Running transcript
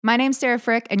My name's Sarah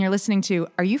Frick, and you're listening to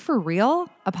Are You For Real?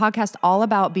 A podcast all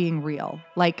about being real.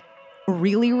 Like,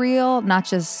 really real, not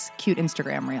just cute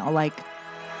Instagram real. Like,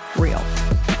 real.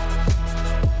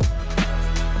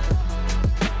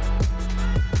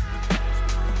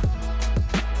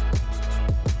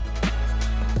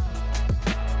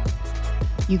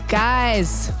 You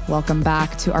guys, welcome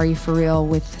back to Are You For Real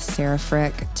with Sarah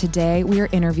Frick. Today, we are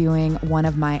interviewing one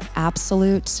of my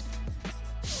absolute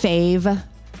fave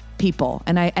people.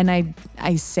 And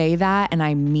I say that and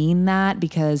I mean that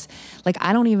because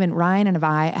Ryan and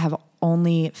I have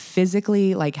only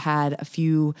physically had a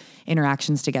few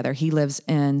interactions together. He lives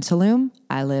in Tulum.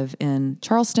 I live in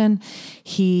Charleston.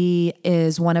 He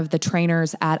is one of the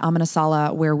trainers at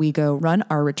Amanasala where we go run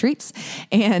our retreats.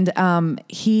 And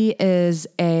he is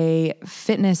a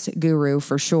fitness guru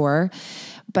for sure.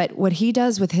 But what he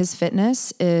does with his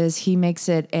fitness is he makes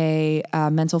it a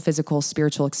mental, physical,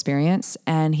 spiritual experience.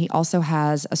 And he also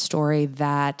has a story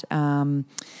that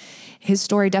his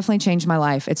story definitely changed my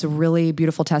life. It's a really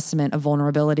beautiful testament of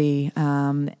vulnerability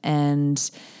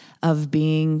and of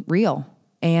being real.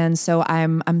 And so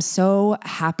I'm so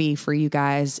happy for you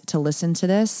guys to listen to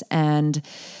this and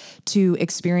to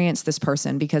experience this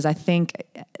person, because I think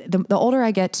the older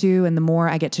I get to and the more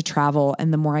I get to travel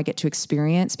and the more I get to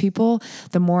experience people,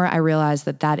 the more I realize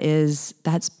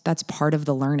that's part of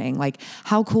the learning. Like,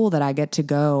 how cool that I get to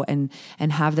go and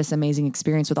have this amazing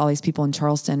experience with all these people in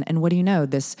Charleston. And what do you know?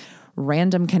 This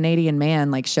random Canadian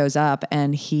man shows up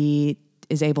and he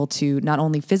is able to not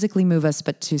only physically move us,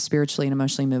 but to spiritually and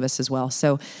emotionally move us as well.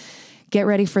 So get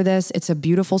ready for this. It's a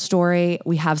beautiful story.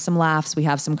 We have some laughs, we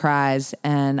have some cries,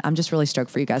 and I'm just really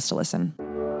stoked for you guys to listen.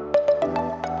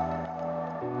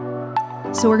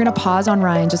 So we're going to pause on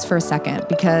Ryan just for a second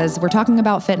because we're talking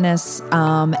about fitness.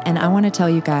 And I want to tell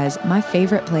you guys, my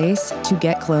favorite place to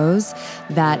get clothes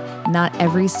that not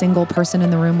every single person in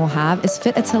the room will have is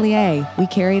Fit Atelier. We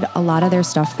carried a lot of their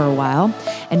stuff for a while,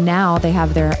 and now they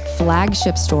have their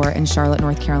flagship store in Charlotte,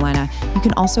 North Carolina. You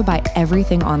can also buy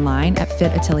everything online at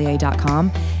fitatelier.com.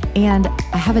 And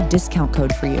I have a discount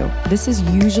code for you. This is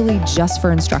usually just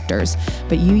for instructors,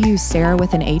 but you use Sarah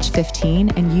with an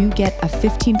H15 and you get a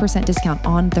 15% discount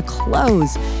on the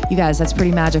clothes. You guys, that's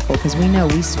pretty magical because we know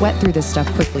we sweat through this stuff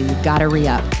quickly. You gotta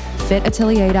re-up.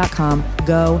 Fitatelier.com.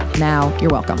 Go now.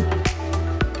 You're welcome.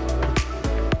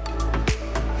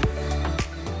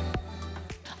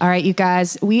 All right, you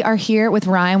guys, we are here with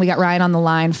Ryan. We got Ryan on the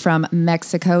line from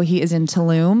Mexico. He is in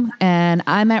Tulum, and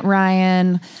I met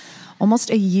Ryan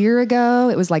almost a year ago.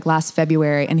 It was last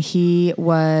February, and he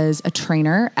was a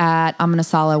trainer at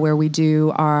Amanasala where we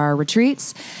do our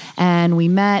retreats. And we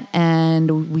met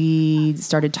and we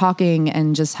started talking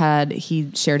and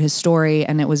he shared his story,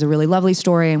 and it was a really lovely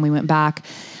story. And we went back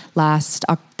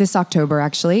this October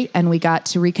actually, and we got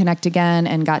to reconnect again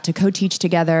and got to co-teach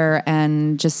together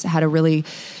and just had a really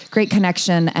great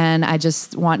connection. And I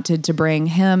just wanted to bring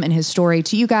him and his story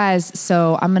to you guys.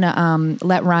 So I'm going to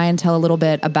let Ryan tell a little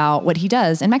bit about what he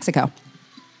does in Mexico.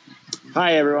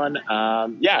 Hi, everyone.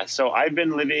 So I've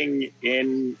been living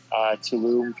in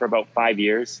Tulum for about 5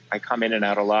 years. I come in and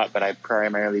out a lot, but I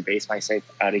primarily base myself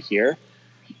out of here.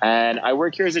 And I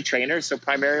work here as a trainer, so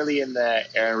primarily in the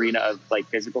arena of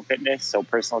physical fitness, so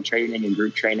personal training and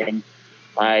group training.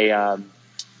 I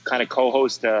kind of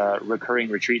co-host a recurring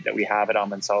retreat that we have at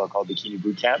Amanasala called Bikini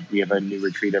Bootcamp. We have a new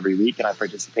retreat every week, and I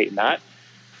participate in that.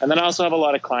 And then I also have a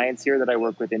lot of clients here that I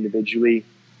work with individually,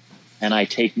 and I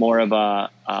take more of a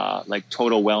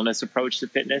total wellness approach to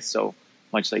fitness. So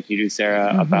much like you do,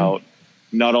 Sarah, about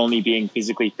not only being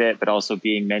physically fit, but also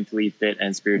being mentally fit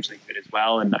and spiritually fit as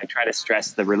well. And I try to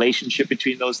stress the relationship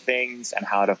between those things and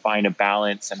how to find a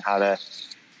balance and how to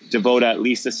devote at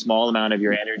least a small amount of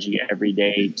your energy every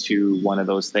day to one of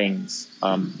those things,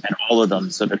 and all of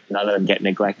them, so that none of them get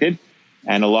neglected.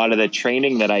 And a lot of the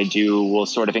training that I do will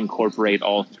sort of incorporate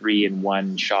all three in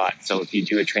one shot. So if you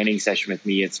do a training session with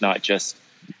me, it's not just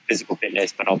physical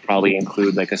fitness, but I'll probably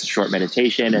include a short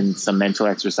meditation and some mental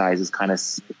exercises kind of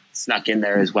snuck in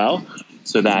there as well,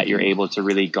 so that you're able to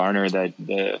really garner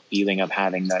the feeling of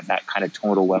having that kind of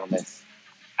total wellness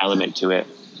element to it.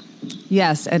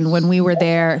 Yes. And when we were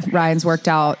there, Ryan's worked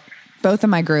out both of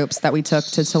my groups that we took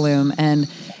to Tulum,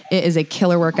 and it is a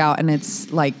killer workout, and it's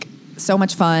so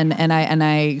much fun. And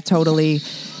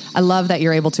I love that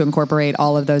you're able to incorporate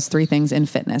all of those three things in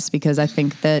fitness, because I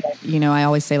think that, I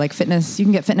always say fitness, you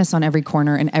can get fitness on every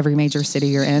corner in every major city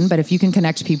you're in, but if you can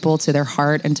connect people to their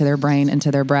heart and to their brain and to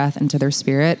their breath and to their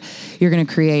spirit, you're going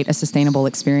to create a sustainable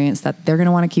experience that they're going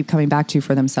to want to keep coming back to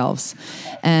for themselves.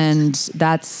 And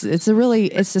it's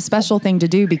a special thing to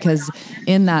do, because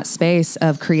in that space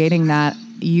of creating that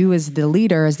you as the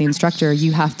leader, as the instructor,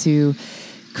 you have to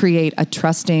create a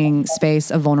trusting space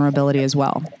of vulnerability as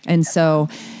well. And so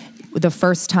the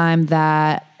first time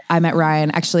that I met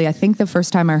Ryan, actually, I think the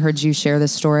first time I heard you share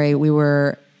this story, we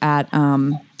were at,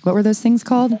 what were those things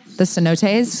called? The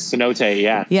cenotes? Cenote,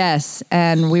 yeah. Yes.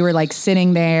 And we were like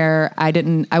sitting there.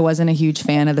 I wasn't a huge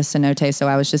fan of the cenote, so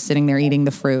I was just sitting there eating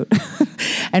the fruit.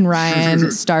 And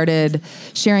Ryan started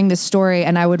sharing this story.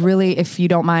 And I would really, if you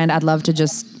don't mind, I'd love to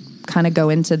just kind of go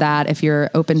into that if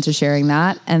you're open to sharing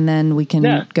that. And then we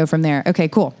can go from there. Okay,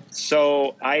 cool.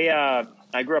 So I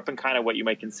grew up in kind of what you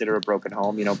might consider a broken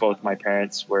home. You know, both my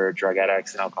parents were drug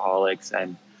addicts and alcoholics,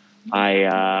 and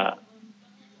I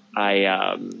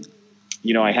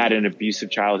had an abusive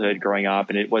childhood growing up,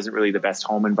 and it wasn't really the best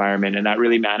home environment. And that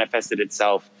really manifested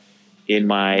itself in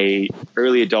my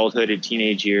early adulthood and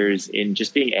teenage years in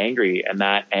just being angry. And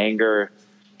that anger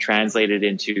translated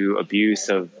into abuse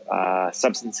of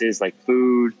substances like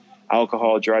food,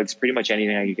 alcohol, drugs, pretty much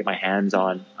anything I could get my hands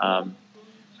on.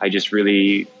 I just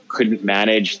really couldn't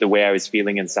manage the way I was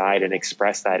feeling inside and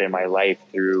express that in my life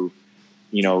through,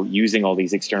 using all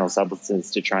these external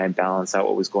substances to try and balance out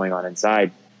what was going on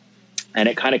inside. And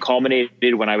it kind of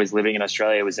culminated when I was living in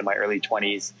Australia. I was in my early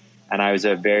 20s, and I was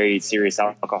a very serious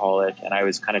alcoholic, and I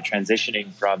was kind of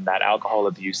transitioning from that alcohol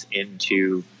abuse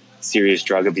into serious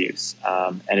drug abuse.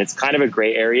 And it's kind of a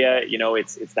gray area.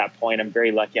 It's that point. I'm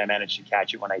very lucky I managed to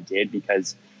catch it when I did,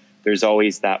 because there's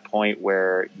always that point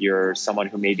where you're someone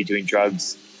who may be doing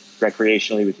drugs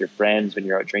recreationally with your friends when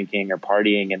you're out drinking or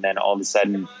partying, and then all of a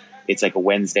sudden it's like a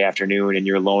Wednesday afternoon and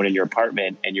you're alone in your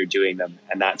apartment and you're doing them.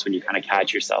 And that's when you kind of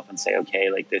catch yourself and say,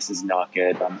 okay, like, this is not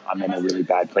good. I'm in a really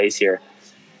bad place here.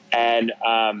 And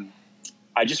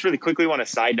I just really quickly want to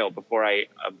side note before I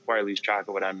lose track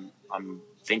of what I'm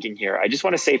thinking here. I just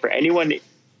want to say, for anyone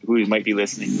who might be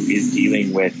listening who is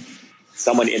dealing with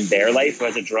someone in their life who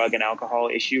has a drug and alcohol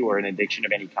issue or an addiction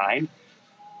of any kind,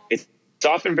 it's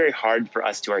often very hard for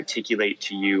us to articulate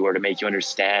to you or to make you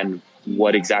understand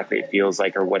what exactly it feels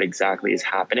like or what exactly is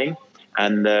happening.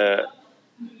 And the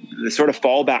sort of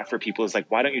fallback for people is like,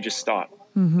 why don't you just stop?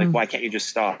 Mm-hmm. Like, why can't you just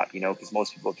stop? Because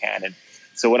most people can. And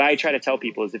so what I try to tell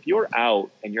people is, if you're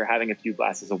out and you're having a few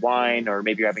glasses of wine, or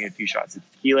maybe you're having a few shots of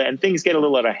tequila and things get a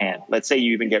little out of hand, let's say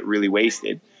you even get really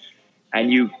wasted,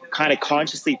 and you kind of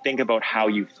consciously think about how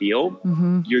you feel,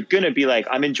 mm-hmm. you're going to be like,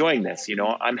 I'm enjoying this,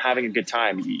 I'm having a good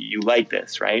time. You like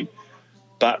this, right?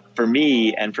 But for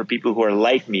me, and for people who are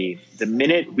like me, the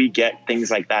minute we get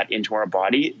things like that into our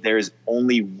body, there's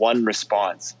only one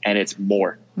response, and it's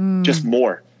more, just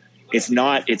more. It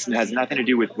has nothing to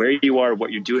do with where you are,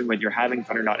 what you're doing, whether you're having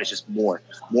fun or not. It's just more.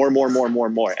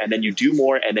 And then you do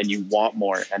more, and then you want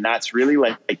more. And that's really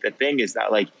like the thing is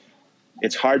that, like,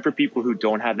 it's hard for people who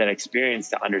don't have that experience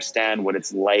to understand what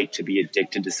it's like to be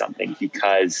addicted to something,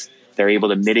 because they're able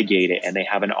to mitigate it and they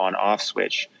have an on-off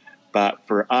switch. But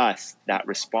for us, that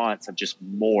response of just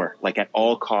more, like at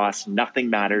all costs, nothing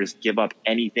matters, give up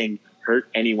anything, hurt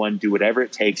anyone, do whatever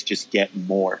it takes, just get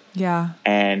more. Yeah.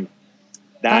 And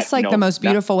that's like the most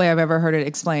beautiful way I've ever heard it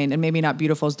explained. And maybe not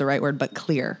beautiful is the right word, but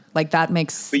clear. Like that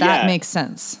makes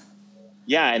sense.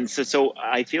 Yeah. And so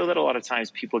I feel that a lot of times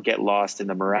people get lost in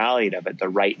the morality of it, the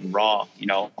right and wrong,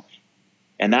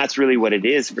 and that's really what it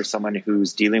is for someone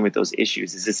who's dealing with those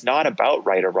issues. Is it's not about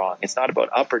right or wrong. It's not about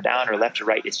up or down or left or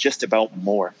right. It's just about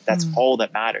more. That's all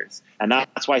that matters. And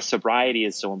that's why sobriety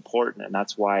is so important. And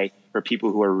that's why for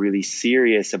people who are really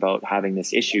serious about having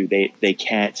this issue, they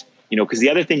can't, because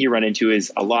the other thing you run into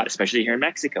is a lot, especially here in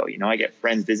Mexico, I get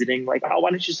friends visiting like, oh,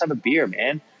 why don't you just have a beer,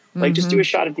 man? Like, just do a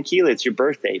shot of tequila. It's your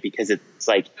birthday, because it's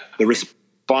like the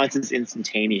response is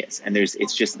instantaneous, and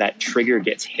it's just that trigger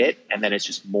gets hit, and then it's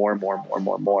just more.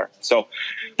 So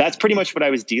that's pretty much what I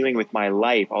was dealing with my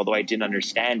life, although I didn't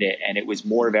understand it. And it was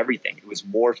more of everything. It was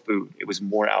more food. It was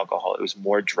more alcohol. It was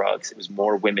more drugs. It was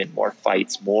more women, more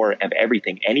fights, more of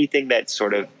everything. Anything that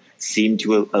sort of seemed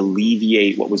to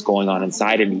alleviate what was going on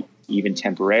inside of me, even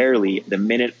temporarily. The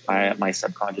minute my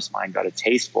subconscious mind got a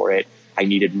taste for it, I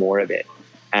needed more of it.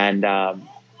 And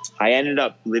I ended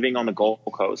up living on the Gold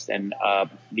Coast, and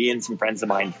me and some friends of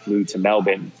mine flew to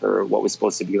Melbourne for what was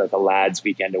supposed to be like a lads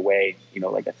weekend away,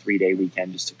 like a 3-day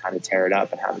weekend, just to kind of tear it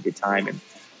up and have a good time. And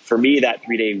for me, that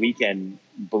 3-day weekend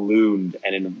ballooned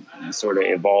and it sort of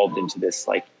evolved into this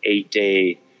like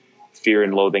 8-day Fear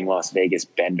and Loathing Las Vegas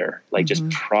bender, like just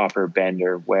proper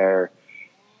bender, where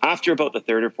after about the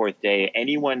third or fourth day,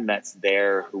 anyone that's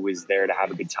there who was there to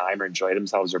have a good time or enjoy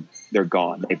themselves, they're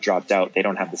gone. They've dropped out. They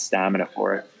don't have the stamina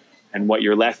for it. And what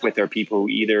you're left with are people who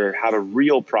either have a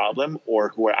real problem or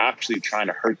who are actually trying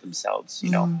to hurt themselves,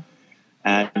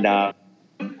 And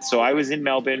So I was in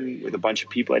Melbourne with a bunch of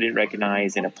people I didn't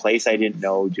recognize in a place I didn't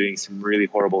know, doing some really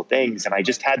horrible things. And I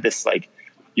just had this like,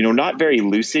 not very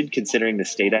lucid considering the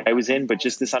state I was in, but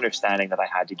just this understanding that I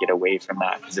had to get away from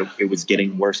that because it was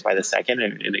getting worse by the second,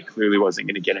 and it clearly wasn't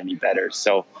going to get any better.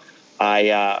 So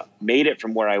I made it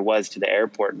from where I was to the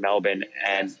airport in Melbourne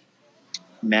and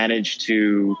managed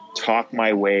to talk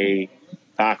my way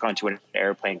back onto an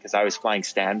airplane because I was flying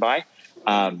standby.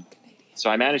 So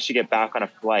I managed to get back on a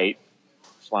flight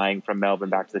flying from Melbourne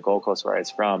back to the Gold Coast where I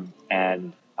was from.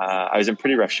 And I was in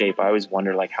pretty rough shape. I always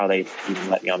wonder like how they even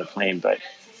let me on the plane,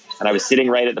 and I was sitting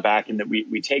right at the back, and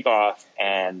we take off,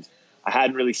 and I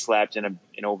hadn't really slept in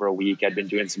over a week. I'd been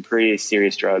doing some pretty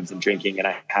serious drugs and drinking, and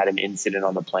I had an incident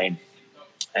on the plane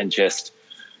and just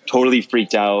totally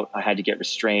freaked out. I had to get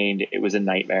restrained. It was a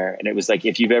nightmare. And it was like,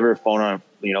 if you've ever flown on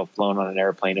an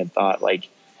airplane and thought like,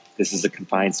 this is a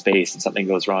confined space and something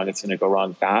goes wrong, it's going to go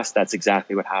wrong fast. That's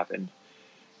exactly what happened.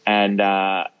 And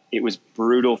it was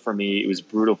brutal for me. It was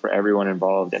brutal for everyone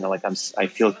involved. And like, I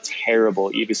feel terrible.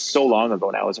 It was so long ago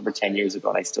now. It was over 10 years ago.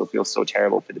 And I still feel so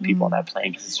terrible for the people on that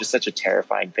plane because it's just such a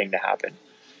terrifying thing to happen.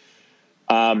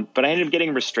 But I ended up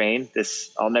getting restrained.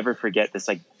 I'll never forget this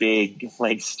like big,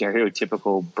 like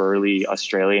stereotypical burly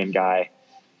Australian guy.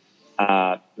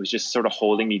 Was just sort of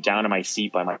holding me down in my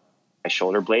seat by my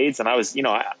shoulder blades. And I was,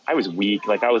 I was weak.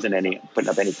 Like I wasn't putting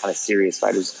up any kind of serious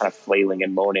fight. I was kind of flailing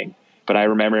and moaning. But I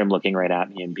remember him looking right at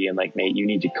me and being like, mate, you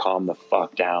need to calm the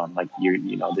fuck down. Like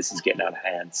this is getting out of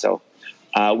hand. So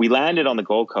we landed on the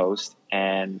Gold Coast,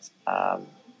 and I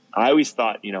always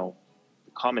thought,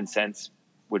 common sense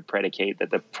would predicate that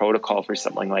the protocol for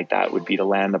something like that would be to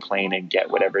land the plane and get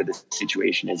whatever the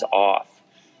situation is off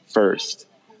first.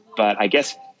 But I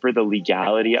guess for the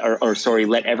legality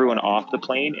let everyone off the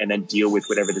plane and then deal with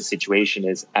whatever the situation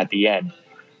is at the end.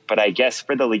 But I guess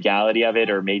for the legality of it,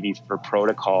 or maybe for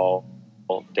protocol,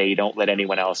 they don't let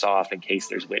anyone else off in case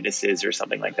there's witnesses or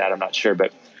something like that. I'm not sure.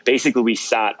 But basically we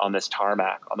sat on this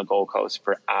tarmac on the Gold Coast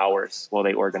for hours while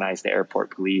they organized the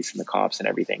airport police and the cops and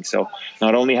everything. So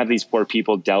not only have these poor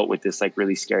people dealt with this like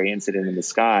really scary incident in the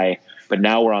sky, but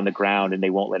now we're on the ground and they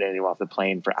won't let anyone off the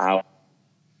plane for hours.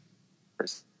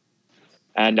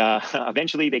 And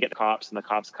eventually they get the cops, and the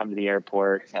cops come to the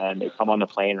airport and they come on the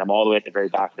plane, and I'm all the way at the very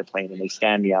back of the plane, and they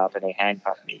stand me up and they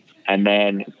handcuff me. And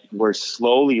then we're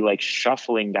slowly like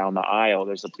shuffling down the aisle.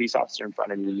 There's a police officer in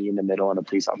front of me in the middle, and a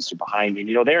police officer behind me.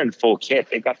 And, they're in full kit.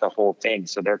 They've got the whole thing.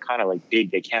 So they're kind of like big.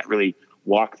 They can't really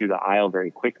walk through the aisle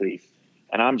very quickly.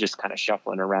 And I'm just kind of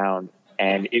shuffling around.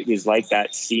 And it was like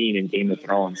that scene in Game of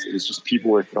Thrones. It was just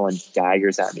people were throwing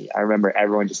daggers at me. I remember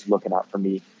everyone just looking up for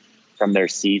me from their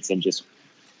seats, and just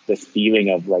the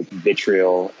feeling of like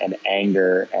vitriol and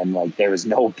anger, and like there was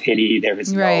no pity, there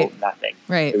was no nothing.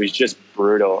 Right. It was just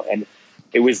brutal. And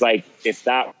it was like, if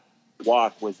that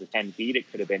walk was the 10 feet, it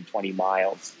could have been 20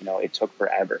 miles. It took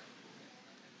forever.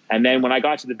 And then when I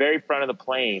got to the very front of the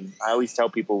plane, I always tell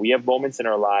people we have moments in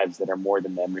our lives that are more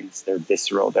than memories. They're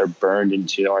visceral. They're burned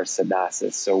into our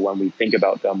synapses. So when we think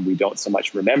about them, we don't so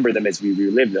much remember them as we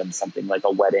relive them. Something like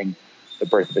a wedding, the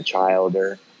birth of a child,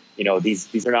 or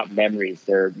these are not memories.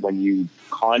 They're, when you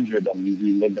conjure them, you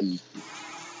relive them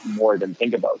more than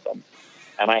think about them.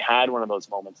 And I had one of those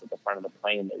moments at the front of the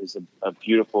plane. There was a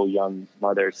beautiful young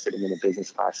mother sitting in the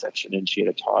business class section, and she had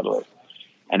a toddler.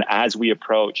 And as we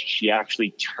approached, she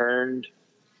actually turned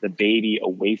the baby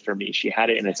away from me. She had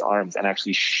it in its arms and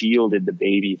actually shielded the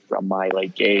baby from my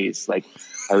gaze. Like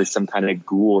I was some kind of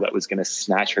ghoul that was going to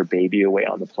snatch her baby away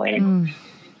on the plane.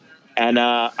 And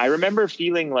I remember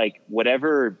feeling like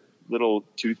whatever little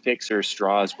toothpicks or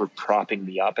straws were propping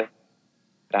me up at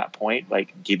that point,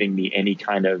 like giving me any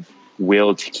kind of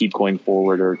will to keep going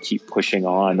forward or keep pushing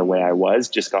on the way I was,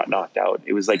 just got knocked out.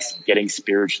 It was like getting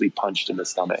spiritually punched in the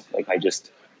stomach. Like I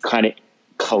just kind of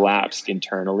collapsed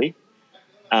internally.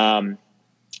 And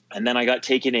then I got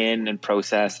taken in and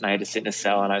processed, and I had to sit in a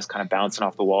cell, and I was kind of bouncing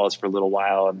off the walls for a little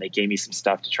while, and they gave me some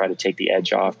stuff to try to take the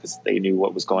edge off because they knew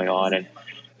what was going on, and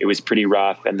it was pretty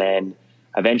rough. And then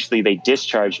eventually they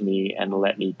discharged me and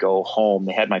let me go home.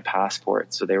 They had my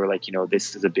passport. So they were like,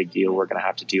 this is a big deal. We're going to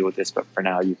have to deal with this, but for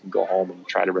now you can go home and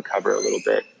try to recover a little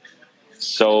bit.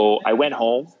 So I went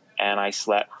home and I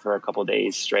slept for a couple of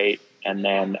days straight. And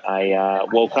then I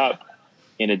woke up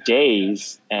in a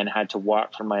daze and had to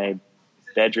walk from my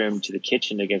bedroom to the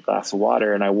kitchen to get a glass of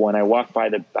water. And when I walked by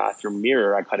the bathroom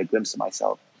mirror, I caught a glimpse of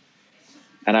myself.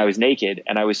 And I was naked,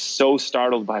 and I was so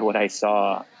startled by what I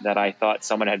saw that I thought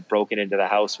someone had broken into the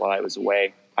house while I was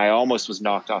away. I almost was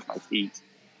knocked off my feet.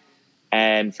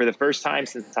 And for the first time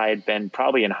since I had been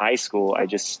probably in high school, I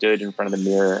just stood in front of the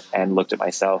mirror and looked at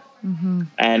myself. Mm-hmm.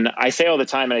 And I say all the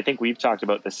time, and I think we've talked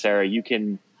about this, Sarah, you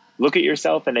can look at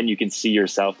yourself and then you can see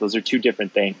yourself. Those are two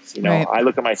different things. You know, right. I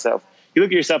look at myself. You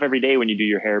look at yourself every day when you do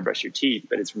your hair, brush your teeth,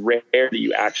 but it's rare that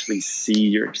you actually see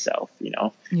yourself, you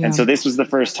know? Yeah. And so this was the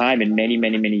first time in many,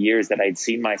 many, many years that I'd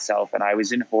seen myself, and I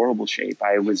was in horrible shape.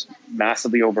 I was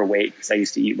massively overweight because I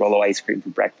used to eat Rolo ice cream for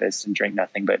breakfast and drink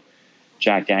nothing but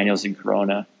Jack Daniels and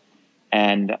Corona.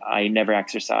 And I never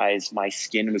exercised. My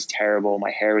skin was terrible.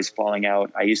 My hair was falling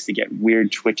out. I used to get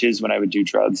weird twitches when I would do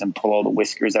drugs and pull all the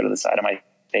whiskers out of the side of my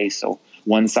face. So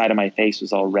one side of my face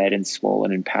was all red and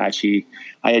swollen and patchy.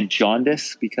 I had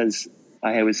jaundice because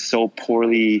I was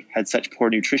had such poor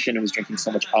nutrition and was drinking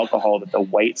so much alcohol that the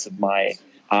whites of my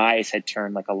eyes had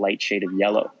turned like a light shade of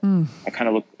yellow. I kind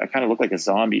of look like a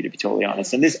zombie, to be totally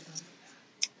honest. And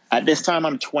at this time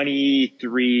I'm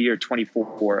 23 or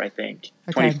 24, I think.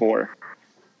 Okay. 24.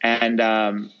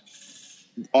 And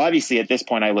obviously at this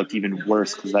point I looked even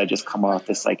worse because I just come off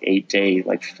this like 8-day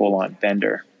like full on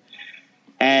bender.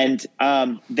 And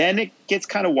then it gets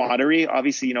kind of watery.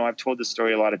 Obviously, you know, I've told this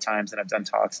story a lot of times and I've done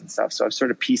talks and stuff. So I've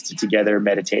sort of pieced it together,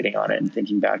 meditating on it and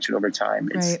thinking back to it over time.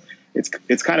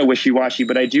 It's kind of wishy-washy,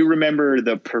 but I do remember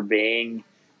the purveying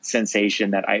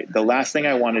sensation that the last thing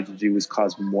I wanted to do was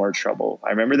cause more trouble. I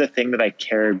remember the thing that I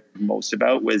cared most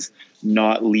about was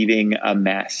not leaving a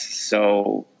mess.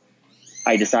 So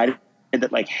I decided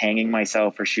that like hanging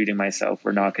myself or shooting myself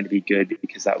were not going to be good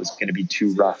because that was going to be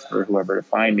too rough for whoever to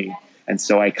find me. And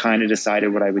so I kind of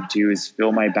decided what I would do is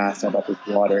fill my bathtub up with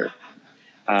water,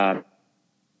 and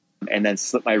then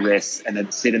slit my wrists and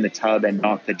then sit in the tub and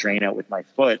knock the drain out with my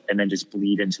foot and then just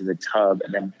bleed into the tub.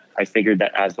 And then I figured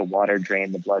that as the water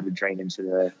drained, the blood would drain into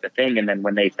the thing. And then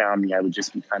when they found me, I would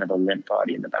just be kind of a limp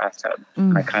body in the bathtub.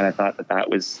 I kind of thought that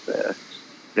was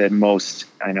the most,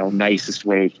 nicest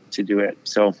way to do it.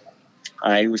 So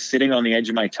I was sitting on the edge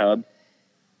of my tub,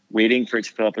 waiting for it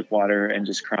to fill up with water and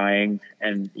just crying.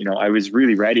 And, I was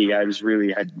really ready.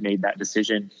 Had made that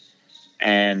decision.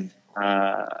 And,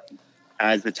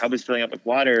 as the tub was filling up with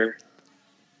water,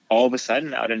 all of a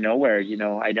sudden, out of nowhere,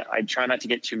 I try not to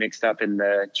get too mixed up in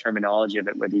the terminology of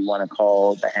it, whether you want to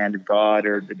call the hand of God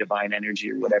or the divine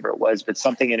energy or whatever it was, but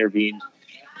something intervened.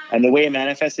 And the way it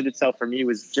manifested itself for me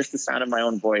was just the sound of my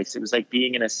own voice. It was like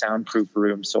being in a soundproof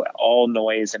room. So all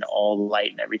noise and all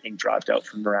light and everything dropped out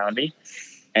from around me.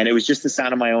 And it was just the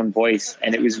sound of my own voice.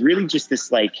 And it was really just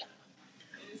this like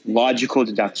logical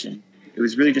deduction. It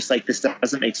was really just like, this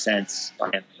doesn't make sense.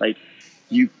 Like,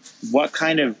 what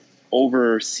kind of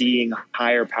overseeing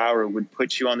higher power would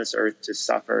put you on this earth to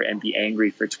suffer and be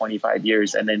angry for 25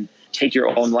 years and then take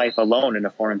your own life alone in a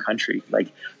foreign country?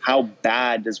 Like, how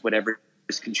bad does whatever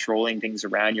is controlling things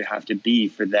around you have to be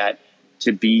for that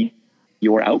to be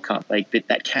your outcome? Like,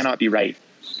 that cannot be right.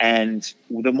 And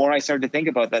the more I started to think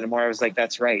about that, the more I was like,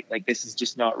 that's right. Like, this is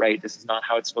just not right. This is not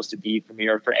how it's supposed to be for me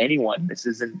or for anyone. This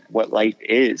isn't what life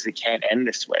is. It can't end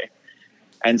this way.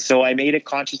 And so I made a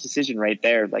conscious decision right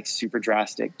there, like super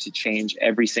drastic, to change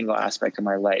every single aspect of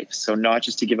my life. So not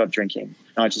just to give up drinking,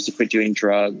 not just to quit doing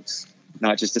drugs,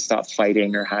 not just to stop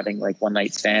fighting or having like one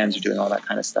night stands or doing all that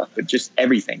kind of stuff, but just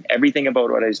everything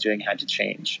about what I was doing had to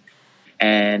change.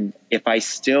 And if I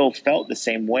still felt the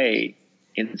same way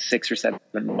in 6 or 7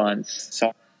 months,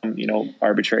 some,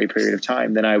 arbitrary period of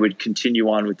time, then I would continue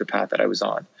on with the path that I was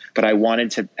on. But I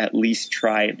wanted to at least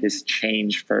try this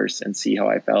change first and see how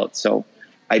I felt. So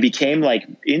I became like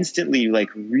instantly like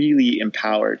really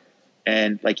empowered,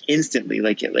 and like instantly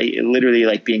like it literally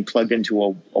like being plugged into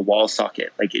a wall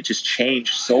socket. Like, it just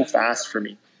changed so fast for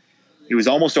me. It was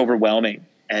almost overwhelming.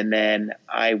 And then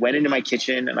I went into my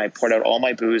kitchen and I poured out all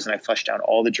my booze and I flushed down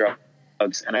all the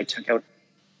drugs and I took out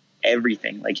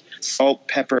everything, like salt,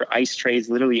 pepper, ice trays,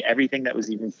 literally everything that was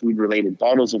even food related,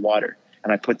 bottles of water.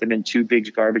 And I put them in 2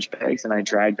 big garbage bags and I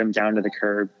dragged them down to the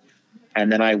curb.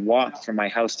 And then I walked from my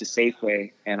house to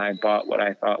Safeway and I bought what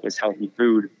I thought was healthy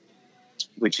food,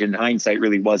 which in hindsight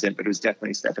really wasn't, but it was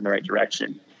definitely a step in the right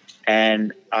direction.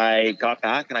 And I got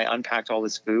back and I unpacked all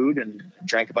this food and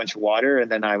drank a bunch of water.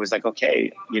 And then I was like,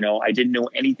 okay, I didn't know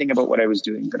anything about what I was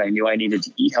doing, but I knew I needed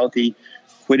to eat healthy,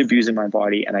 quit abusing my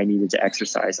body, and I needed to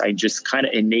exercise. I just kind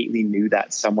of innately knew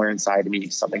that somewhere inside of me,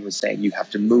 something was saying, you have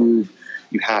to move,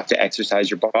 you have to exercise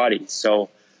your body. So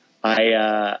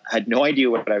I had no idea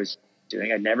what I was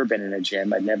doing. I'd never been in a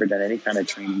gym. I'd never done any kind of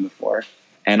training before.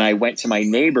 And I went to my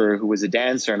neighbor who was a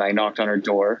dancer and I knocked on her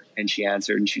door and she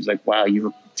answered and she's like, wow, you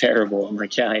look terrible. I'm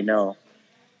like, yeah, I know.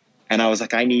 And I was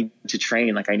like, I need to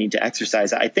train. Like, I need to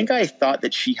exercise. I think I thought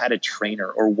that she had a trainer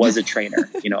or was a trainer.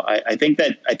 I think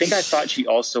I thought she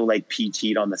also like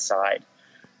PT'd on the side.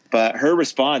 But her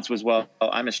response was, well,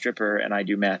 I'm a stripper and I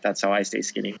do meth. That's how I stay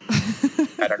skinny.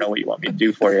 I don't know what you want me to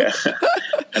do for you.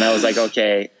 And I was like,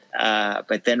 okay.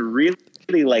 But then really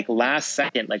like last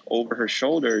second, like over her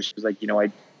shoulder, she was like,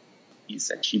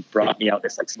 and she brought me out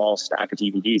this like small stack of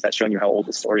DVDs. That's showing you how old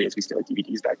the story is. We still had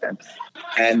DVDs back then.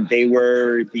 And they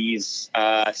were these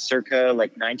circa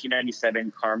like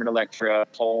 1997 Carmen Electra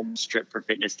home strip for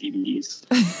fitness DVDs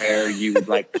where you would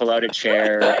like pull out a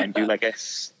chair and do like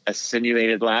a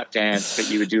simulated lap dance,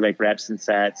 but you would do like reps and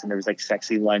sets, and there was like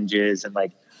sexy lunges and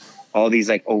like all these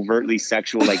like overtly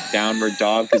sexual like downward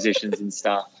dog positions and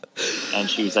stuff. And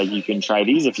she was like, you can try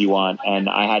these if you want. And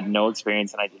I had no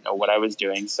experience and I didn't know what I was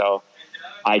doing. So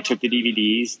I took the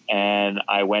DVDs and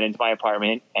I went into my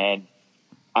apartment, and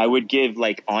I would give,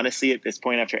 like, honestly, at this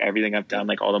point, after everything I've done,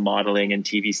 like all the modeling and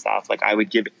TV stuff, like I would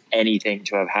give anything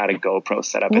to have had a GoPro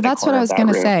set up. Well, that's what I was going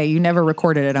to say. You never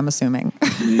recorded it, I'm assuming.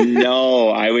 No,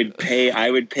 I would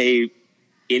pay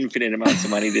infinite amounts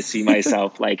of money to see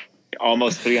myself like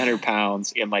almost 300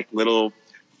 pounds in like little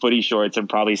footy shorts and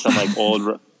probably some like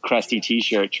old crusty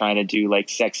t-shirt trying to do like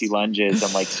sexy lunges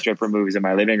and like stripper moves in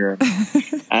my living room.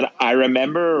 And I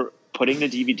remember putting the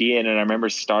DVD in, and I remember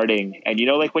starting, and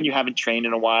like when you haven't trained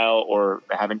in a while or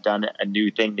haven't done a new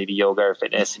thing, maybe yoga or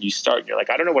fitness, and you start and you're like,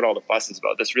 I don't know what all the fuss is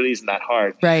about. This really isn't that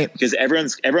hard. Right. Because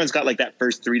everyone's got like that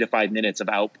first 3 to 5 minutes of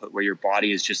output where your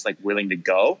body is just like willing to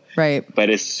go. Right. But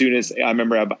as soon as I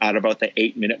remember at about the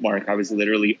 8-minute mark, I was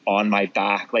literally on my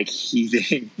back, like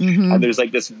heaving. Mm-hmm. And there's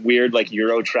like this weird like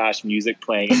Euro trash music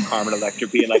playing and Carmen Electra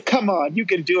being like, come on, you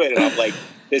can do it. And I'm like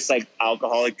this like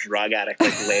alcoholic drug addict,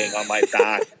 like laying on my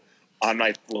back on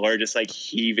my floor, just like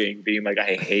heaving, being like,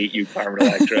 I hate you, Carmen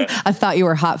Electra. I thought you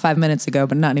were hot 5 minutes ago,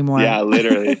 but not anymore. Yeah,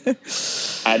 literally.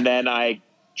 And then I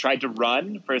tried to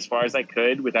run for as far as I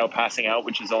could without passing out,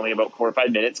 which is only about 4 or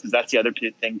 5 minutes, because that's the other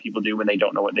thing people do when they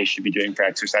don't know what they should be doing for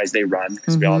exercise. They run,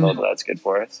 because we all know that that's good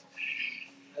for us.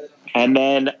 And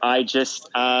then I just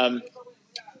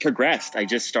progressed. I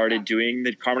just started doing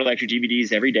the Carmen Electra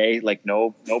DVDs every day, like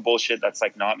no bullshit. That's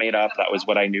like not made up. That was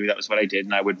what I knew. That was what I did.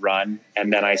 And I would run.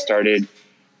 And then I started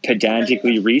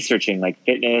pedantically researching like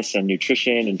fitness and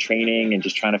nutrition and training and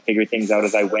just trying to figure things out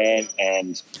as I went.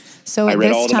 And so at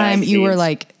this time you were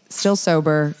like still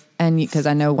sober, and because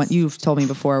I know what you've told me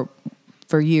before,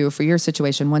 for your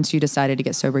situation, once you decided to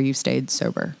get sober, you stayed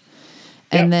sober.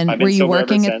 And then were you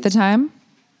working at the time?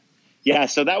 Yeah,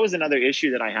 so that was another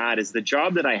issue that I had, is the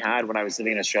job that I had when I was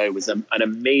living in Australia was an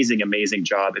amazing, amazing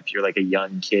job if you're like a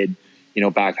young kid,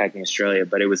 backpacking Australia,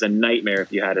 but it was a nightmare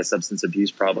if you had a substance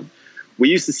abuse problem. We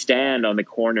used to stand on the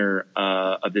corner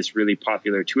of this really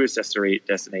popular tourist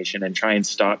destination and try and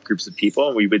stop groups of people,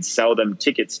 and we would sell them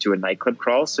tickets to a nightclub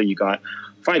crawl. So you got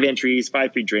 5 entries,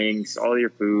 5 free drinks, all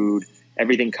your food,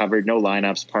 everything covered, no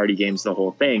lineups, party games, the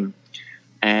whole thing.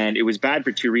 And it was bad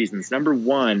for 2 reasons. Number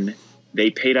one, they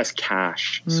paid us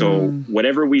cash. So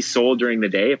whatever we sold during the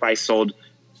day, if I sold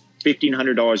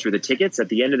 $1,500 worth of tickets, at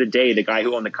the end of the day, the guy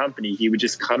who owned the company, he would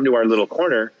just come to our little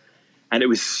corner, and it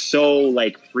was so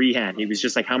like freehand. He was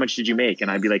just like, how much did you make?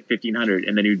 And I'd be like, 1,500.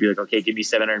 And then he would be like, okay, give me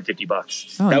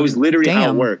 $750. Oh, that was literally how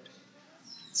it worked.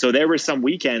 So there were some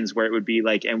weekends where it would be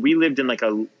like, and we lived in like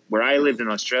where I lived in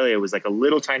Australia was like a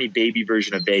little tiny baby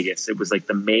version of Vegas. It was like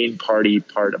the main party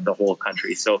part of the whole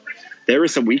country. So there were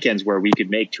some weekends where we could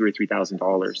make $2,000 or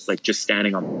 $3,000, like just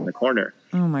standing on the corner.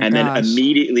 Oh my and gosh. Then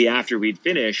immediately after we'd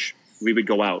finish, we would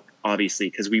go out, obviously,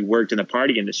 because we worked in the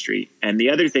party industry. And the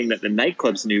other thing that the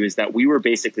nightclubs knew is that we were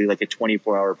basically like a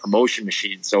 24-hour promotion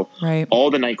machine. So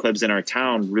all the nightclubs in our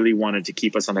town really wanted to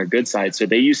keep us on their good side. So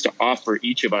they used to offer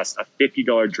each of us a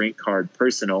 $50 drink card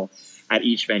personal at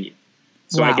each venue.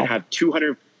 So I could have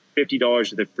 $250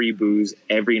 worth of free booze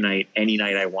every night, any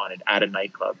night I wanted at a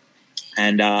nightclub.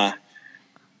 And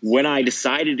when I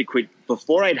decided to quit,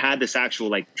 before I'd had this actual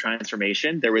like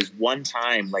transformation, there was one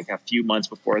time like a few months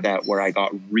before that where I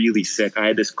got really sick. I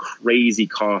had this crazy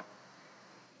cough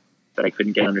that I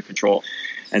couldn't get under control.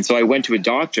 And so I went to a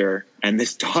doctor, and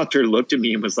this doctor looked at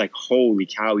me and was like, holy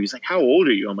cow. He was like, how old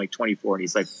are you? I'm like 24. And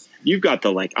he's like, you've got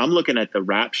I'm looking at the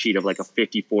rap sheet of like a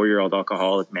 54-year-old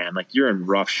alcoholic, man. Like, you're in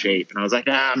rough shape. And I was like,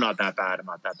 I'm not that bad. And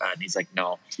he's like,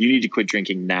 no, you need to quit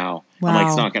drinking now. Wow. I'm like,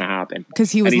 it's not going to happen.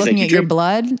 Because he was looking at your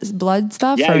blood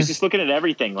stuff? Yeah, he was just looking at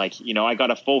everything. Like, I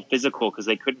got a full physical because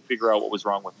they couldn't figure out what was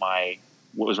wrong with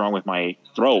my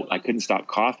throat. I couldn't stop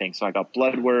coughing. So I got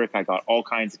blood work. I got all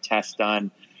kinds of tests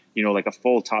done, like a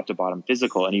full top to bottom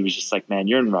physical. And he was just like, man,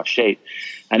 you're in rough shape.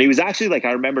 And he was actually like,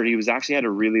 I remember he was actually had a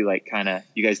really like kind of,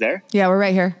 you guys there? Yeah, we're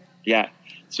right here. Yeah.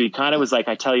 So he kind of was like,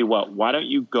 I tell you what, why don't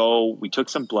you go, we took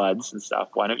some bloods and stuff.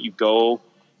 Why don't you go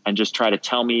and just try to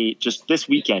tell me just this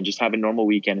weekend, just have a normal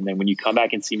weekend. And then when you come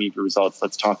back and see me for results,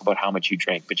 let's talk about how much you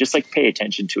drink, but just like pay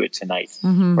attention to it tonight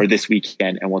or this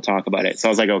weekend and we'll talk about it. So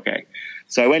I was like, okay.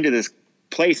 So I went to this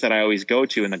place that I always go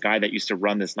to. And the guy that used to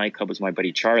run this nightclub was my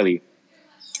buddy, Charlie.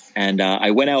 And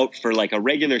I went out for like a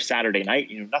regular Saturday night,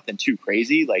 you know, nothing too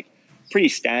crazy, like pretty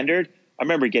standard. I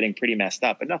remember getting pretty messed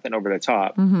up, but nothing over the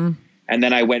top. And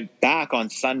then I went back on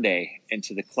Sunday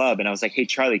into the club and I was like, hey,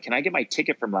 Charlie, can I get my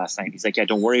ticket from last night? He's like, yeah,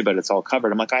 don't worry about it. It's all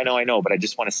covered. I'm like, I know, but I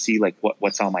just want to see like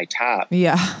what's on my tab.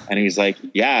 Yeah. And he's like,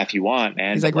 yeah, if you want,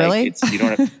 man. He's like, really? You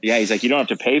don't have, yeah. He's like, you don't have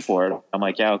to pay for it. I'm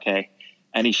like, yeah, okay.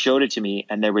 And he showed it to me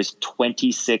and there was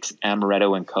 26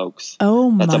 Amaretto and Cokes.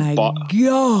 Oh my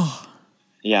God.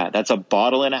 Yeah. That's a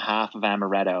bottle and a half of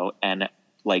Amaretto and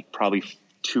like probably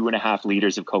 2.5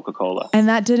 liters of Coca-Cola. And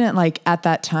that didn't like at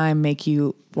that time make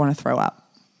you want to throw up?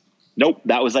 Nope.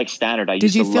 That was like standard.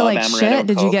 Did you feel like shit?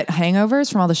 Did you get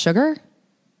hangovers from all the sugar?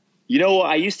 You know,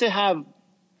 I used to have,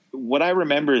 what I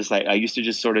remember is like, I used to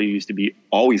just sort of used to be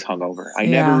always hungover. I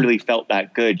never really felt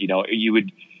that good. You know,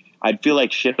 I'd feel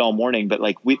like shit all morning, but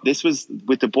like this was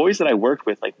with the boys that I worked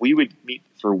with, like we would meet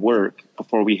for work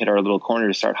before we hit our little corner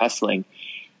to start hustling.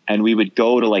 And we would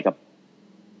go to like a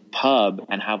pub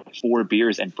and have 4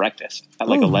 beers and breakfast at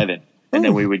like 11. And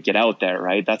then we would get out there.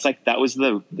 Right. That was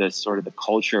the sort of the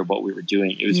culture of what we were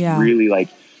doing. It was really like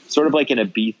sort of like in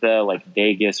Ibiza, like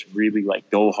Vegas, really like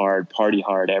go hard, party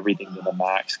hard, everything to the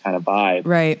max kind of vibe.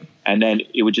 Right. And then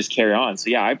it would just carry on. So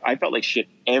yeah, I felt like shit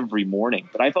every morning,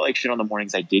 but I felt like shit on the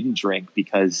mornings I didn't drink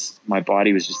because my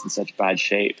body was just in such bad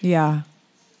shape. Yeah.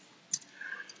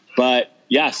 But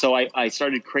yeah, so I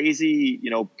started crazy, you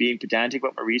know, being pedantic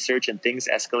about my research and things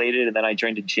escalated. And then I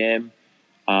joined a gym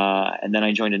and then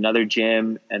I joined another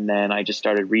gym. And then I just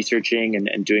started researching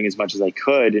and doing as much as I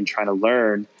could and trying to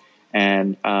learn.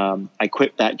 And I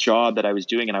quit that job that I was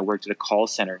doing and I worked at a call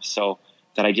center so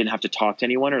that I didn't have to talk to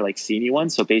anyone or like see anyone.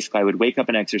 So basically I would wake up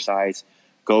and exercise,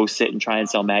 go sit and try and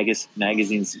sell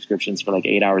magazine subscriptions for like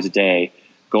 8 hours a day,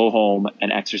 go home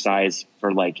and exercise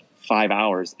for like 5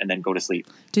 hours and then go to sleep.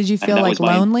 Did you feel like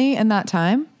lonely in that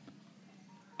time?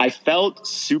 I felt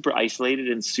super isolated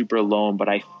and super alone, but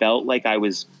I felt like I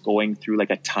was going through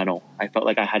like a tunnel. I felt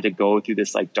like I had to go through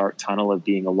this like dark tunnel of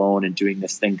being alone and doing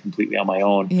this thing completely on my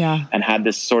own. Yeah. And had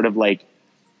this sort of like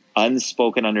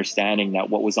unspoken understanding that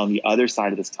what was on the other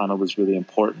side of this tunnel was really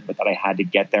important, but that I had to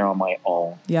get there on my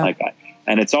own. Yeah.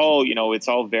 And it's all, you know, it's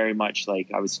all very much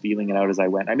like I was feeling it out as I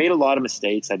went. I made a lot of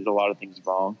mistakes. I did a lot of things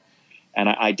wrong. And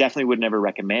I definitely would never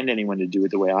recommend anyone to do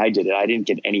it the way I did it. I didn't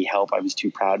get any help. I was too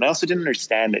proud. And I also didn't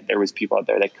understand that there was people out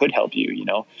there that could help you, you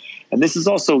know? And this is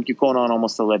also going on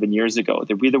almost 11 years ago.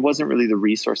 There wasn't really the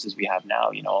resources we have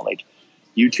now, you know, like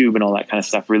YouTube and all that kind of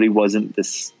stuff really wasn't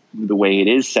the way it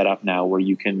is set up now where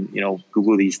you can, you know,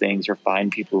 Google these things or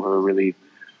find people who are really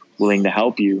willing to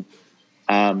help you.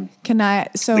 One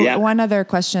other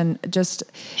question, just,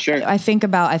 sure. I think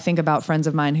about friends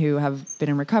of mine who have been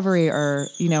in recovery or,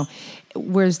 you know,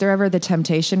 was there ever the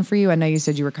temptation for you? I know you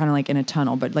said you were kind of like in a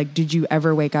tunnel, but like, did you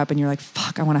ever wake up and you're like,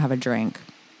 fuck, I want to have a drink?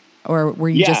 Or were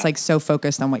you just like so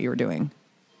focused on what you were doing?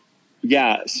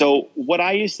 Yeah. So what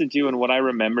I used to do and what I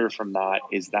remember from that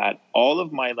is that all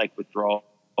of my like withdrawals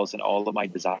and all of my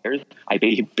desires, I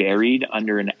buried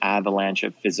under an avalanche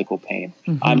of physical pain.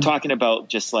 Mm-hmm. I'm talking about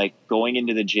just like going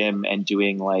into the gym and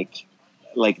doing like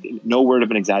no word of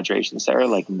an exaggeration, Sarah,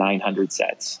 like 900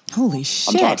 sets. Holy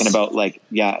shit. I'm talking about like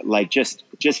just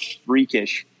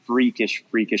freakish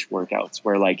workouts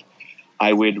where like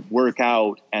I would work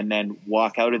out and then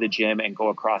walk out of the gym and go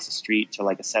across the street to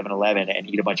like a 7-Eleven and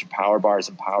eat a bunch of power bars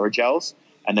and power gels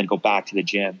and then go back to the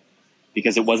gym.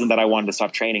 Because it wasn't that I wanted to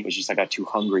stop training. It was just I got too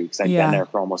hungry because I'd been there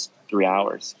for almost 3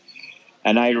 hours.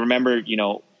 And I remember, you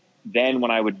know, then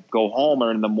when I would go home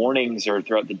or in the mornings or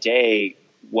throughout the day,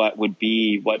 what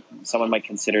someone might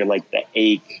consider like the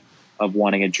ache of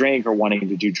wanting a drink or wanting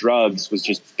to do drugs was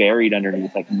just buried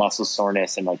underneath like muscle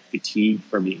soreness and like fatigue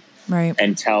for me. Right.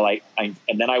 Until and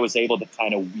then I was able to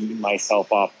kind of wean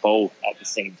myself off both at the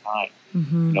same time.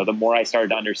 Mm-hmm. You know, the more I started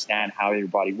to understand how your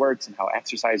body works and how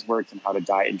exercise works and how to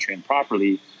diet and train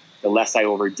properly, the less I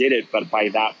overdid it. But by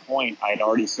that point, I had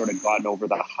already sort of gotten over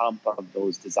the hump of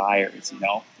those desires, you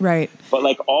know? Right. But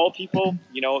like all people,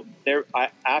 you know,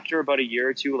 after about a year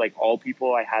or two, like all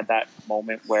people, I had that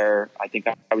moment where I think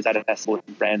I was at a festival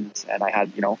with friends and I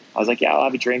had, you know, I was like, yeah, I'll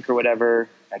have a drink or whatever.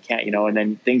 I can't, you know, and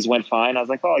then things went fine. I was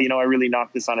like, oh, you know, I really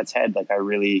knocked this on its head. Like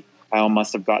I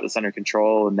must have got this under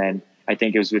control. And then I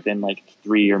think it was within like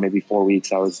 3 or maybe 4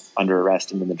 weeks, I was under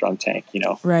arrest and in the drunk tank, you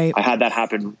know? Right. I had that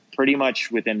happen pretty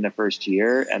much within the first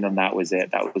year. And then that was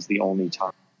it. That was the only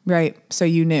time. Right. So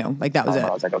you knew, like, that was it. I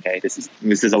was like, okay, this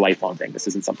is a lifelong thing. This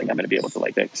isn't something I'm going to be able to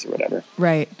like fix or whatever.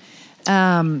 Right.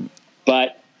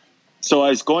 But so I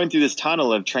was going through this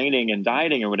tunnel of training and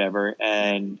dieting or whatever,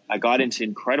 and I got into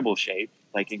incredible shape.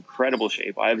 I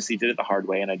obviously did it the hard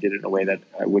way, and I did it in a way that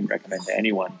I wouldn't recommend to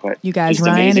anyone. But you guys, just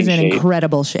Ryan is in shape.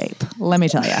 incredible shape. Let me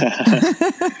tell you.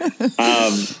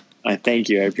 Thank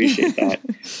you. I appreciate that.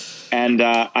 And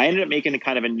I ended up making a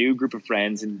kind of a new group of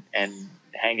friends and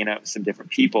hanging out with some different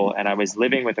people. And I was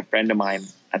living with a friend of mine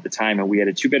at the time, and we had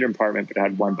a 2-bedroom apartment, but it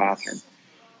had 1 bathroom.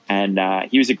 And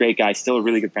he was a great guy, still a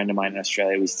really good friend of mine in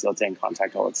Australia. We still stay in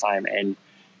contact all the time. And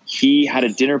he had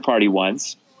a dinner party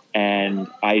once, and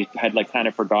I had like kind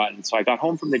of forgotten. So I got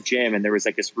home from the gym, and there was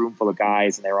like this room full of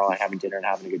guys, and they were all having dinner and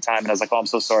having a good time. And I was like, oh, I'm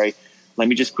so sorry. Let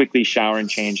me just quickly shower and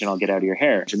change, and I'll get out of your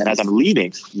hair. And then as I'm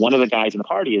leaving, one of the guys in the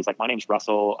party is like, my name's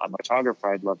Russell. I'm a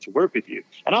photographer. I'd love to work with you.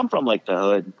 And I'm from like the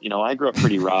hood, you know, I grew up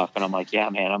pretty rough. And I'm like, yeah,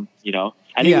 man, I'm, you know,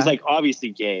 and he was like obviously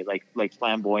gay, like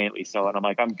flamboyantly so. And I'm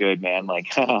like, I'm good, man.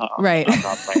 Like, right. I'm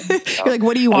not playing, you know? You're like,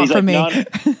 what do you want from me? No,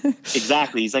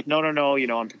 exactly. He's like, no, you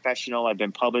know, I'm professional. I've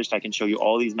been published. I can show you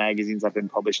all these magazines I've been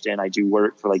published in. I do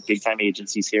work for like big time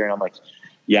agencies here. And I'm like,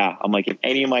 yeah, I'm like, if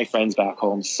any of my friends back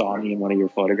home saw me in one of your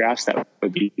photographs, that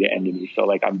would be the end of me. So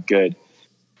like, I'm good.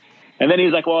 And then he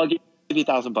was like, well, I'll give you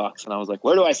 $1,000. And I was like,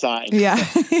 where do I sign? Yeah.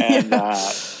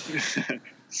 And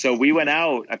so we went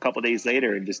out a couple of days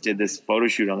later and just did this photo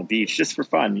shoot on the beach just for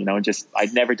fun, you know,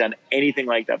 I'd never done anything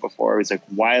like that before. I was like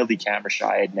wildly camera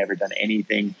shy. I'd never done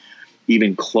anything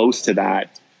even close to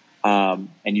that. And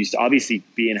used to obviously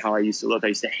being how I used to look, I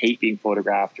used to hate being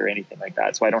photographed or anything like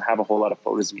that. So I don't have a whole lot of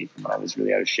photos of me from when I was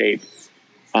really out of shape.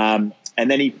 And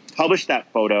then he published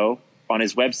that photo on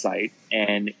his website,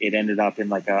 and it ended up in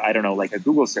like a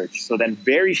Google search. So then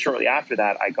very shortly after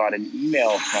that, I got an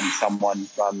email from someone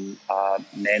from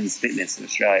Men's Fitness in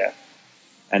Australia.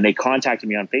 And they contacted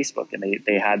me on Facebook, and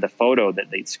they had the photo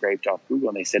that they'd scraped off Google,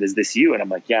 and they said, is this you? And I'm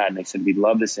like, yeah. And they said, we'd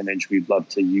love this image. We'd love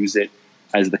to use it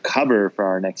as the cover for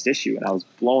our next issue. And I was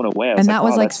blown away. And that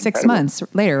was like 6 months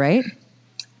later, right?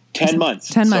 10 months.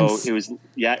 10 months. So it was,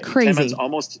 yeah, crazy. 10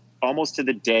 months, almost to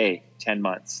the day, 10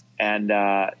 months. And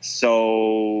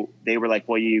so they were like,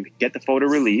 well, you get the photo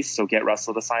released, so get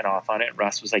Russell to sign off on it. And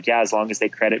Russ was like, yeah, as long as they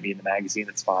credit me in the magazine,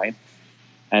 it's fine.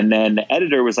 And then the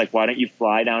editor was like, why don't you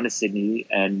fly down to Sydney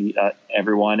and meet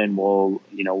everyone, and we'll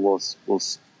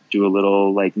do a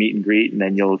little like meet and greet, and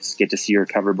then you'll get to see your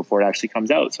cover before it actually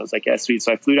comes out. So I was like, yeah, sweet.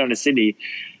 So I flew down to Sydney,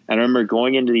 and I remember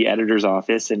going into the editor's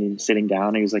office and sitting down,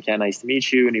 and he was like, yeah, nice to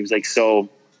meet you. And he was like, so,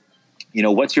 you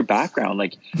know, what's your background?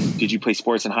 Like, did you play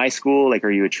sports in high school? Like,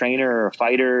 are you a trainer or a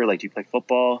fighter? Like, do you play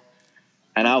football?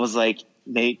 And I was like,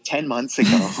 Nate, 10 months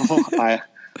ago,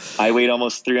 I weighed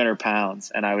almost 300 pounds,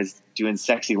 and I was doing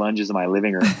sexy lunges in my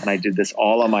living room, and I did this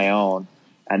all on my own.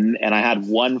 And I had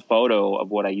one photo of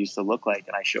what I used to look like,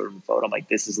 and I showed him the photo. I'm like,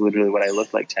 this is literally what I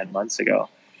looked like 10 months ago.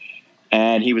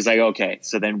 And he was like, okay.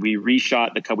 So then we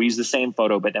reshot we used the same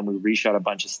photo, but then we reshot a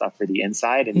bunch of stuff for the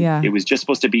inside. And it was just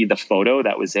supposed to be the photo.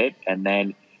 That was it. And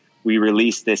then we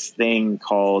released this thing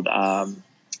called,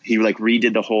 he like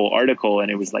redid the whole article. And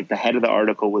it was like, the head of the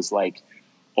article was like,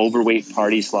 overweight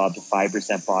party slob to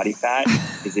 5% body fat.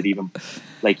 Is it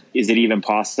even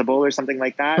possible or something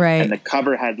like that? Right. And the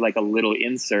cover had like a little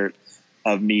insert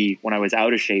of me when I was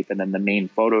out of shape, and then the main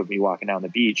photo of me walking down the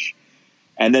beach.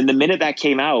 And then the minute that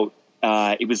came out,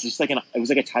 it was just like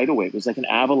a tidal wave. It was like an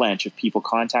avalanche of people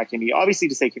contacting me, obviously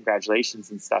to say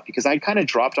congratulations and stuff, because I kind of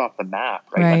dropped off the map,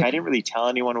 right? Like I didn't really tell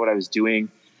anyone what I was doing.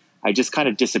 I just kind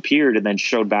of disappeared and then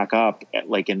showed back up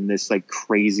in this like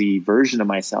crazy version of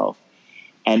myself.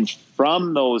 And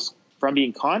from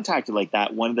being contacted like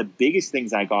that, one of the biggest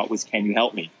things I got was, can you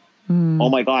help me? Oh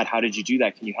my God, how did you do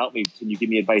that? Can you help me? Can you give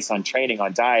me advice on training,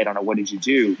 on diet, on what did you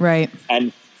do? Right.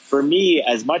 And for me,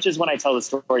 as much as when I tell the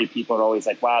story, people are always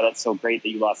like, wow, that's so great that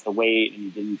you lost the weight and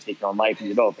you didn't take your own life and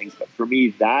you did all things. But for me,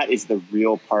 that is the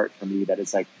real part for me that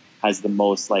is like, has the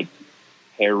most like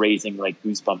hair raising, like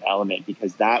goosebump element,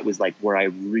 because that was like where I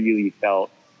really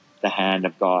felt the hand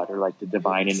of God, or like the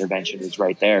divine intervention was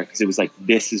right there. Because it was like,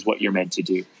 this is what you're meant to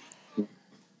do.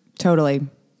 Totally.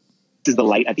 This is the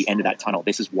light at the end of that tunnel.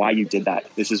 This is why you did that.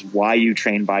 This is why you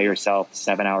train by yourself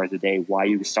 7 hours a day. Why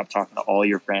you stopped talking to all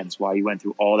your friends. Why you went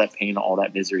through all that pain, all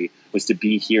that misery, was to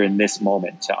be here in this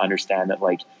moment, to understand that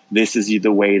like, this is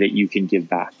the way that you can give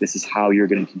back. This is how you're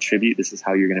going to contribute. This is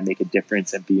how you're going to make a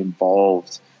difference and be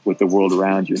involved with the world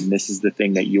around you. And this is the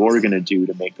thing that you're going to do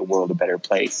to make the world a better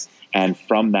place. And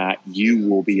from that, you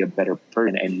will be a better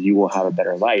person and you will have a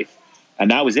better life.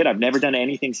 And that was it. I've never done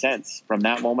anything since. From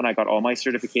that moment, I got all my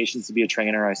certifications to be a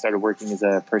trainer. I started working as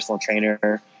a personal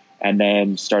trainer and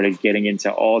then started getting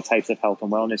into all types of health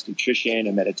and wellness, nutrition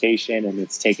and meditation. And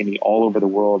it's taken me all over the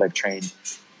world. I've trained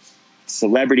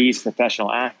celebrities,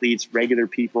 professional athletes, regular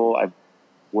people. I've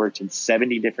worked in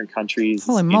 70 different countries.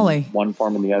 Holy moly. In one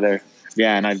form and the other.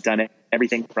 Yeah. And I've done it.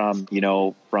 Everything from,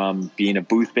 from being a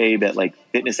booth babe at like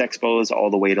fitness expos all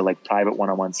the way to like private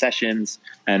one-on-one sessions.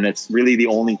 And it's really the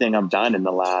only thing I've done in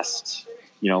the last,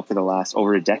 for the last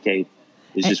over a decade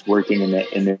is just working in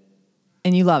the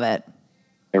and you love it.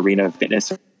 Arena of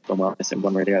fitness and wellness in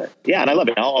one way or the other. Yeah. And I love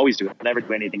it. I'll always do it. I'll never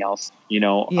do anything else.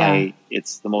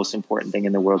 It's the most important thing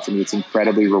in the world to me. It's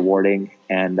incredibly rewarding.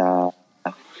 And, I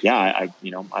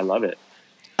love it.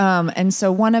 And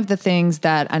so one of the things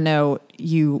that I know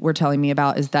you were telling me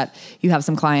about is that you have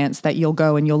some clients that you'll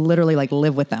go and you'll literally like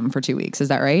live with them for 2 weeks. Is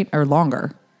that right? Or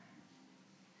longer?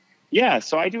 Yeah.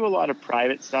 So I do a lot of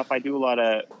private stuff. I do a lot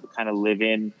of kind of live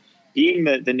in being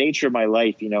the nature of my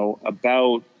life,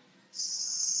 about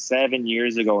 7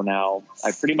 years ago now,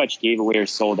 I pretty much gave away or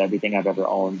sold everything I've ever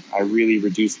owned. I really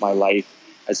reduced my life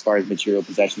as far as material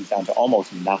possessions down to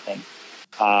almost nothing.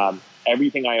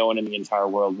 Everything I own in the entire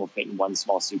world will fit in one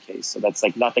small suitcase. So that's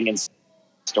like nothing in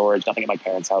storage, nothing at my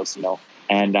parents' house,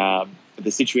 And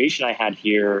the situation I had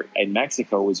here in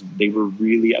Mexico was they were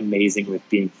really amazing with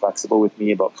being flexible with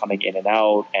me about coming in and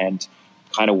out and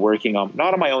kind of working on,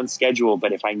 not on my own schedule,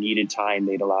 but if I needed time,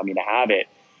 they'd allow me to have it.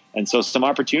 And so some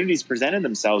opportunities presented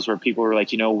themselves where people were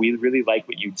like, we really like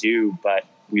what you do, but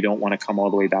we don't want to come all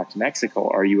the way back to Mexico.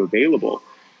 Are you available?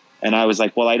 And I was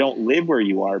like, well, I don't live where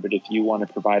you are, but if you want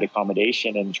to provide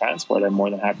accommodation and transport, I'm more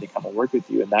than happy to come and work with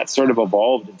you. And that sort of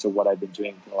evolved into what I've been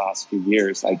doing for the last few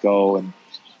years. I go and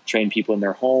train people in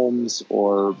their homes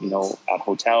or, at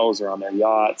hotels or on their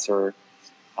yachts or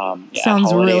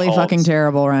sounds really homes. Fucking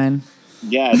terrible, Ryan.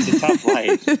 Yeah, it's a tough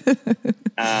life.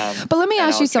 But let me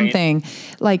ask you something.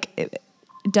 Like,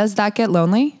 does that get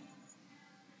lonely?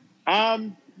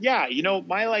 Yeah,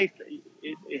 my life,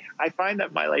 I find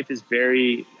that my life is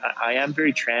I am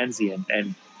very transient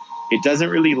and it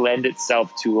doesn't really lend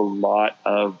itself to a lot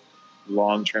of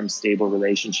long-term stable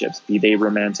relationships, be they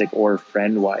romantic or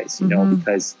friend-wise,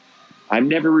 because I'm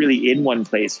never really in one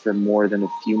place for more than a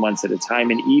few months at a time.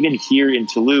 And even here in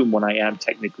Tulum, when I am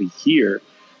technically here,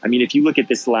 I mean, if you look at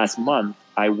this last month,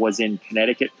 I was in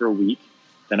Connecticut for a week,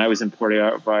 then I was in Puerto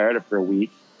Vallarta for a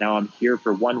week. Now I'm here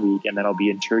for 1 week, and then I'll be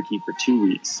in Turkey for 2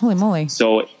 weeks. Holy moly.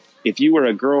 So if you were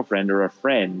a girlfriend or a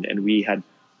friend and we had,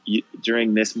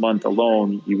 during this month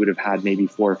alone, you would have had maybe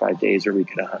 4 or 5 days where we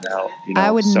could have hung out. I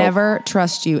would never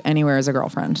trust you anywhere as a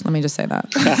girlfriend. Let me just say that.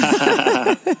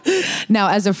 Now,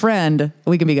 as a friend,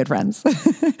 we can be good friends.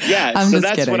 Yeah, I'm so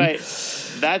just that's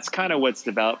kidding. That's kind of what's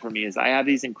developed for me is I have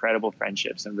these incredible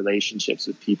friendships and relationships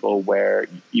with people where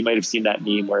you might have seen that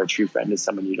meme where a true friend is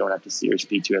someone you don't have to see or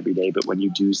speak to every day, but when you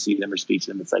do see them or speak to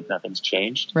them, it's like nothing's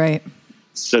changed. Right.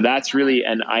 So that's really,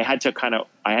 and I had to kind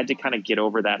of get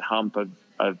over that hump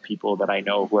of people that I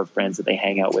know who have friends that they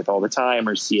hang out with all the time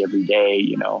or see every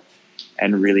day,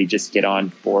 and really just get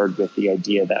on board with the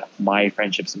idea that my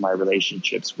friendships and my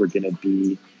relationships were going to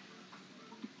be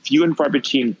few and far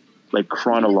between, like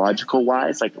chronological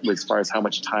wise, like as far as how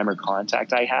much time or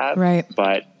contact I have, right?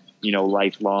 But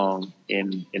lifelong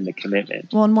in the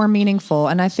commitment. Well, and more meaningful.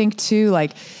 And I think too,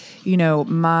 like,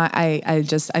 I'm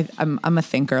a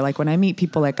thinker. Like when I meet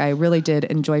people, like I really did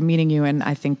enjoy meeting you. And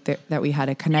I think that we had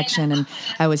a connection. And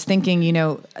I was thinking,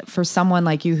 for someone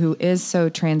like you who is so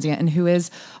transient and who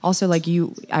is also like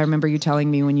you, I remember you telling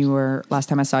me when last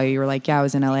time I saw you were like, yeah, I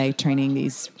was in LA training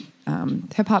these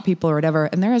hip hop people or whatever.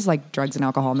 And there is like drugs and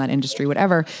alcohol in that industry,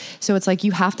 whatever. So it's like,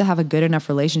 you have to have a good enough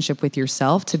relationship with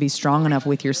yourself to be strong enough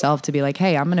with yourself to be like,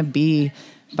 hey, I'm going to be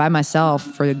by myself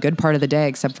for a good part of the day,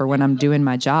 except for when I'm doing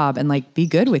my job, and like, be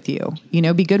good with you,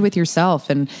 be good with yourself.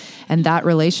 And that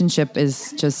relationship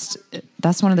is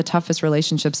that's one of the toughest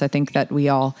relationships I think that we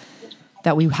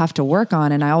have to work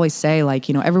on. And I always say, like,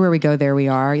 everywhere we go, there we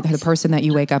are. The person that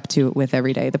you wake up with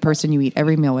every day, the person you eat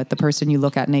every meal with, the person you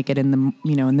look at naked in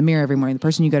the mirror every morning, the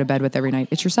person you go to bed with every night,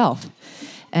 it's yourself.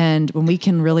 And when we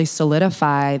can really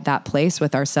solidify that place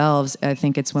with ourselves, I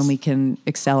think it's when we can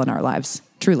excel in our lives,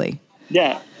 truly.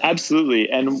 Yeah, absolutely.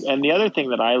 And the other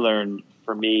thing that I learned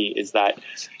for me is that,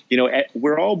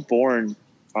 we're all born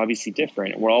obviously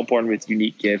different. We're all born with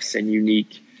unique gifts and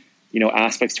unique,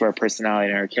 aspects to our personality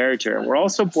and our character. And we're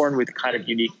also born with kind of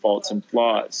unique faults and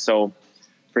flaws. So,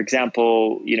 for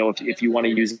example, if you want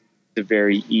to use a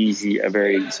very easy, a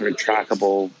very sort of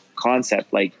trackable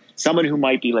concept. Like someone who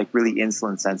might be like really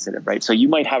insulin sensitive, right? So you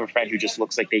might have a friend who just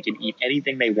looks like they can eat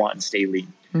anything they want and stay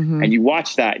lean. And you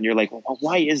watch that and you're like, well,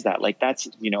 why is that? Like that's,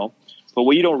 but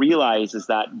what you don't realize is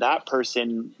that that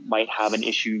person might have an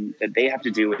issue that they have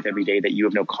to deal with every day that you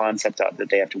have no concept of, that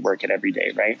they have to work at every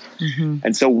day, right?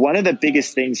 And so one of the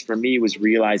biggest things for me was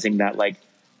realizing that like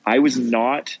I was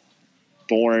not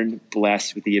born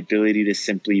blessed with the ability to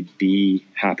simply be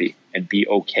happy and be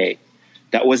okay.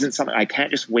 That wasn't something, I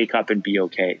can't just wake up and be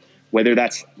okay. Whether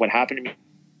that's what happened to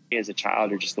me as a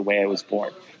child or just the way I was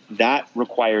born, that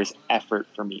requires effort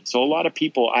for me. So a lot of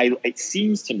people, it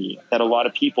seems to me that a lot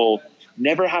of people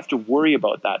never have to worry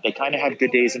about that. They kind of have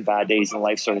good days and bad days and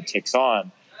life sort of ticks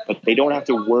on, but they don't have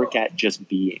to work at just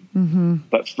being.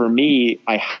 But for me,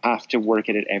 I have to work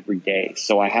at it every day.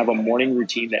 So I have a morning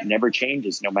routine that never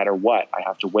changes no matter what. I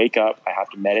have to wake up, I have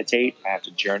to meditate, I have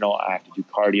to journal, I have to do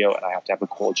cardio, and I have to have a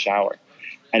cold shower.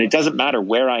 And it doesn't matter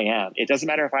where I am. It doesn't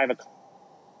matter if I have a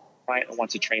client that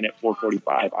wants to train at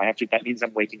 4:45. That means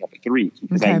I'm waking up at 3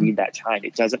 because I need that time.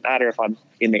 It doesn't matter if I'm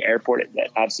in the airport. That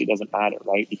absolutely doesn't matter,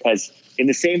 right? Because in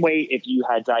the same way, if you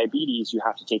had diabetes, you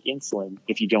have to take insulin.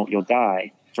 If you don't, you'll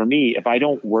die. For me, if I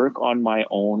don't work on my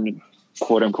own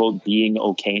quote unquote being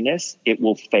okayness, it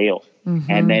will fail.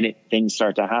 And then things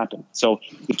start to happen. So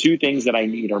the two things that I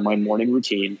need are my morning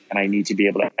routine, and I need to be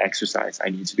able to exercise. I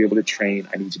need to be able to train.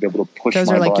 I need to be able to push.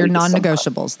 Those are like your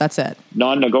non-negotiables. That's it.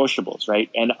 Non-negotiables, right?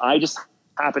 And I just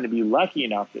happen to be lucky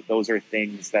enough that those are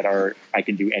things that I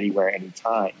can do anywhere,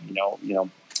 anytime.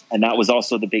 And that was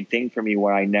also the big thing for me,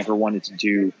 where I never wanted to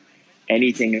do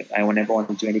anything. I never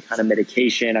wanted to do any kind of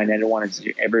medication. I never wanted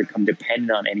to ever come dependent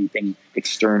on anything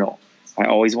external. I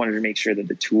always wanted to make sure that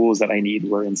the tools that I need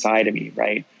were inside of me,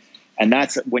 right? And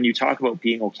that's when you talk about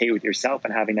being okay with yourself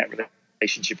and having that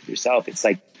relationship with yourself. It's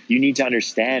like you need to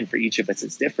understand for each of us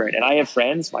it's different. And I have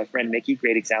friends, my friend Mickey,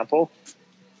 great example.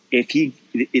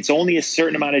 It's only a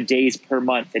certain amount of days per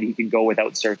month that he can go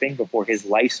without surfing before his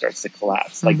life starts to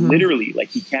collapse. Like literally, like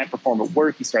he can't perform at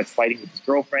work. He starts fighting with his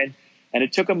girlfriend. And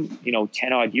it took him,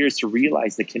 10 odd years to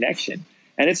realize the connection.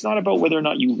 And it's not about whether or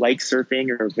not you like surfing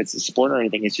or if it's a sport or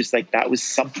anything. It's just like that was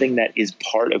something that is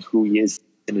part of who he is,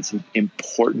 and it's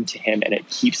important to him, and it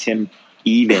keeps him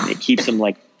even. It keeps him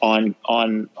like on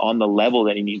the level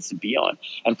that he needs to be on.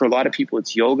 And for a lot of people,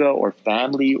 it's yoga or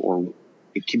family, or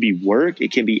it can be work,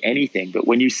 it can be anything. But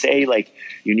when you say like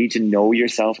you need to know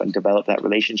yourself and develop that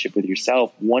relationship with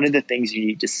yourself, one of the things you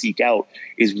need to seek out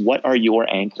is what are your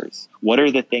anchors? What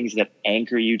are the things that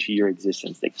anchor you to your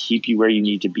existence, that keep you where you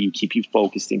need to be, keep you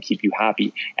focused and keep you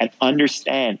happy? And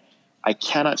understand, I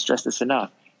cannot stress this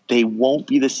enough, they won't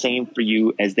be the same for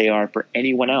you as they are for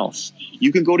anyone else.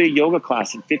 You can go to a yoga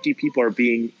class and 50 people are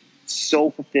being so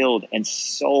fulfilled and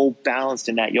so balanced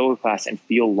in that yoga class and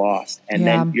feel lost. And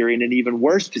then you're in an even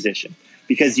worse position,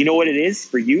 because you know what it is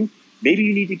for you? Maybe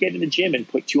you need to get in the gym and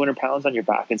put 200 pounds on your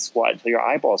back and squat until your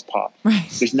eyeballs pop. Right.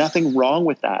 There's nothing wrong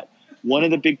with that. One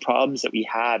of the big problems that we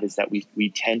have is that we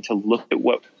tend to look at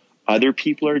what other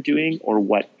people are doing or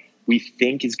what we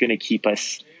think is going to keep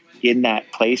us in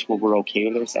that place where we're okay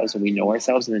with ourselves and we know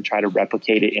ourselves, and then try to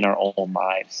replicate it in our own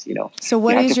lives, So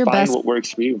what is your best, what works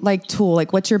for you? Like tool,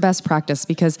 like what's your best practice?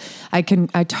 Because I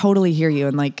totally hear you.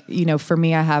 And like, for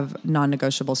me, I have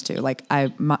non-negotiables too. Like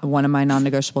one of my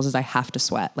non-negotiables is I have to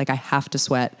sweat. Like I have to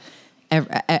sweat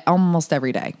almost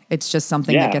every day. It's just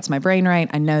something that gets my brain right.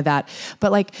 I know that.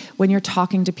 But like when you're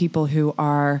talking to people who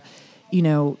are,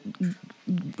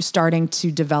 starting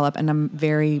to develop, and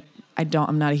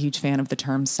I'm not a huge fan of the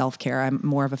term self-care. I'm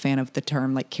more of a fan of the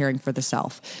term like caring for the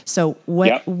self. So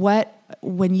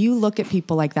when you look at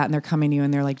people like that and they're coming to you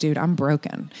and they're like, dude, I'm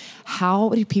broken. How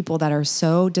do people that are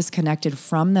so disconnected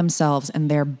from themselves and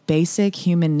their basic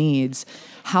human needs,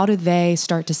 how do they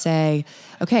start to say,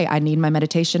 okay, I need my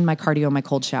meditation, my cardio, my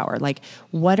cold shower? Like,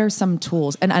 what are some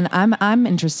tools? And I'm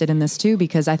interested in this too,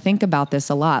 because I think about this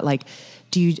a lot. Like,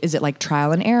 is it like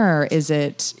trial and error? Is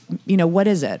it, what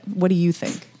is it? What do you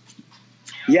think?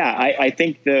 Yeah, I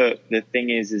think the thing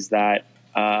is that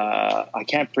I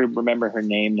can't remember her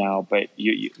name now, but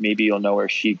maybe you'll know her.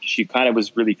 She kind of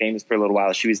was really famous for a little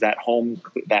while. She was that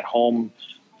home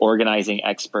organizing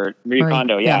expert, Marie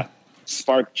Kondo. Yeah.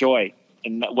 Spark joy.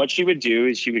 And what she would do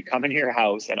is she would come into your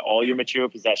house and all your material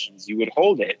possessions, you would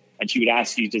hold it, and she would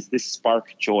ask you, does this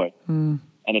spark joy? And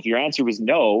if your answer was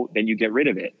no, then you get rid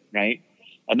of it, right?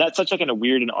 And that's such like a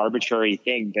weird and arbitrary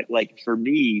thing. But like for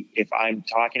me, if I'm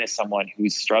talking to someone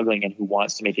who's struggling and who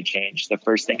wants to make a change, the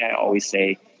first thing I always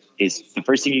say is the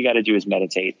first thing you got to do is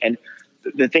meditate. And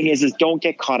the thing is don't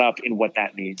get caught up in what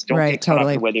that means. Don't get caught up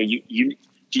in whether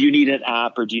do you need an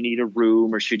app or do you need a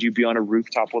room or should you be on a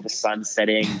rooftop with the sun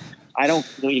setting? I don't,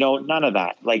 none of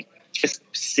that. Like just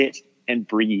sit and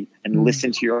breathe and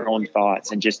listen to your own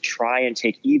thoughts and just try and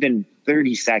take even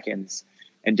 30 seconds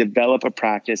and develop a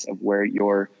practice of where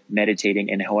you're meditating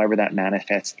and however that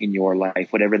manifests in your life,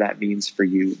 whatever that means for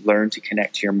you. Learn to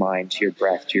connect to your mind, to your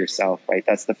breath, to yourself, right?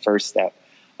 That's the first step.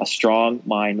 A strong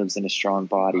mind lives in a strong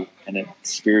body, and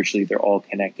spiritually they're all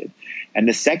connected. And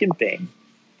the second thing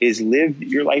is live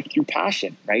your life through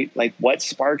passion, right? Like what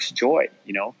sparks joy,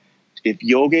 If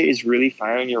yoga is really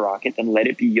firing your rocket, then let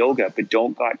it be yoga, but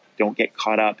don't get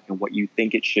caught up in what you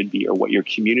think it should be or what your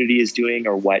community is doing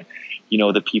or what,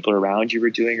 the people around you are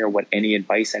doing or what any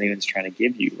advice anyone's trying to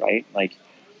give you, right? Like,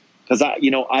 cause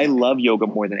I love yoga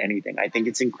more than anything. I think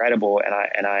it's incredible.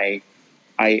 And I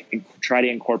try to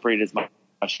incorporate it as much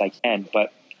as I can,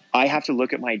 but I have to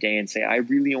look at my day and say, I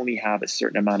really only have a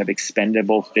certain amount of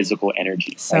expendable physical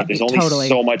energy. Right? There's only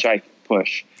so much I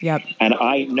push. Yep. And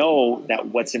I know that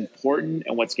what's important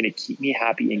and what's going to keep me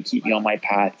happy and keep me on my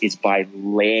path is by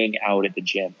laying out at the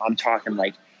gym. I'm talking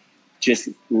like just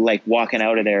like walking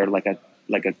out of there like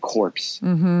a corpse.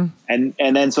 Mm-hmm. And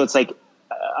then so it's like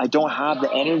I don't have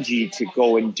the energy to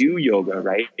go and do yoga,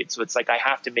 right? So it's like I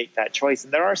have to make that choice.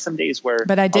 And there are some days where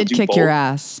But I did kick both. Your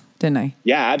ass, didn't I?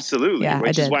 Yeah, absolutely. Yeah,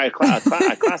 which is why a class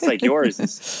like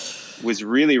yours was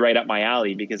really right up my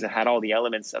alley because it had all the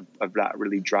elements of that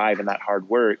really drive and that hard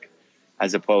work,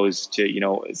 as opposed to,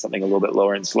 something a little bit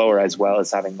lower and slower, as well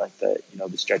as having like the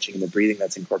stretching and the breathing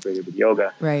that's incorporated with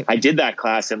yoga. Right. I did that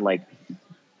class in like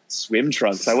swim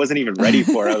trunks. I wasn't even ready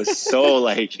for it. I was so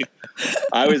like,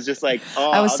 I was just like,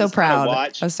 oh, I was so proud.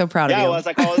 I was so proud of you. Yeah, I was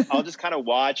like, I'll just kind of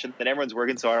watch, and then everyone's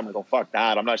working so hard. I'm like, oh, fuck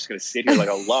that. I'm not just going to sit here like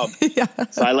a lump. Yeah.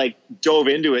 So I like dove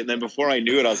into it. And then before I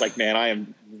knew it, I was like, man, I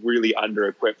am really under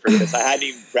equipped for this. I hadn't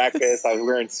eaten breakfast. I was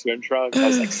wearing swim trunks. I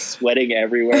was like sweating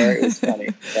everywhere. It was funny.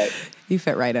 But, you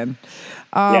fit right in.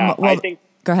 Well,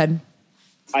 go ahead.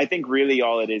 I think really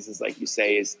all it is like you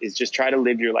say, is just try to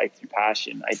live your life through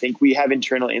passion. I think we have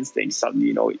internal instincts. Something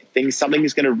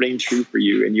is going to ring true for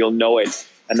you and you'll know it.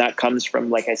 And that comes from,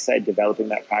 like I said, developing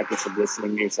that practice of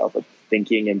listening to yourself, of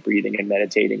thinking and breathing and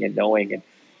meditating and knowing.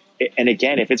 And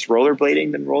again, if it's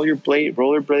rollerblading, then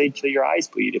rollerblade till your eyes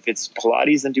bleed. If it's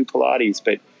Pilates, then do Pilates.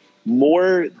 But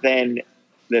more than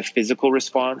the physical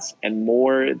response and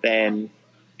more than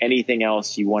anything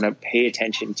else, you want to pay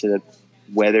attention to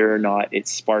whether or not it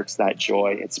sparks that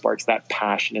joy, it sparks that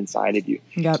passion inside of you.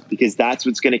 Yep. Because that's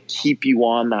what's going to keep you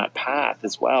on that path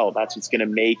as well. That's what's going to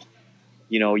make,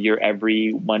 your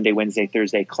every Monday, Wednesday,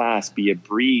 Thursday class be a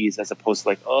breeze, as opposed to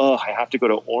like, oh, I have to go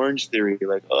to Orange Theory.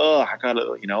 Like, oh, I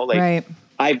gotta, right.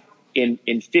 I've in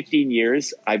 15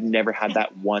 years, I've never had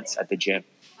that once at the gym,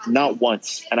 not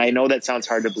once. And I know that sounds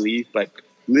hard to believe, but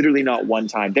literally not one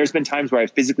time. There's been times where I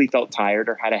physically felt tired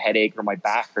or had a headache or my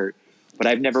back hurt, but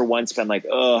I've never once been like,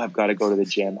 oh, I've got to go to the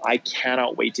gym. I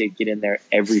cannot wait to get in there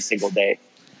every single day.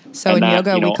 So in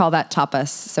yoga, we call that tapas.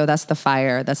 So that's the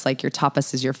fire. That's like your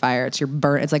tapas is your fire. It's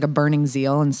it's like a burning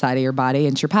zeal inside of your body.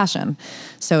 And it's your passion.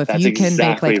 So if you can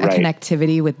make like a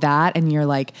connectivity with that and you're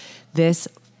like, this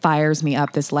fires me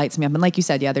up, this lights me up. And like you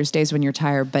said, yeah, there's days when you're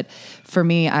tired. But for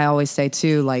me, I always say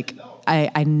too, like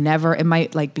I never, it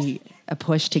might like be a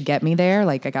push to get me there.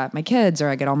 Like I got my kids or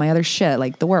I get all my other shit,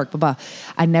 like the work, blah, blah.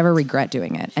 I never regret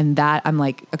doing it. And that I'm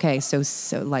like, okay, so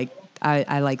like,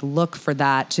 I like look for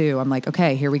that too. I'm like,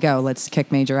 okay, here we go. Let's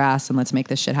kick major ass and let's make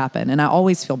this shit happen. And I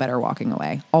always feel better walking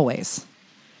away. Always.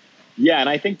 Yeah. And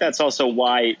I think that's also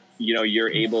why,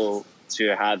 you're able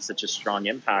to have such a strong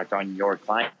impact on your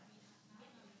clients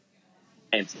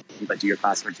that do your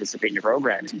class, participate in your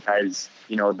program, because,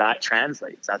 that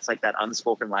translates. That's like that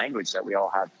unspoken language that we all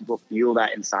have. People feel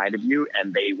that inside of you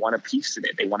and they want a piece of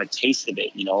it. They want a taste of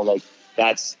it, like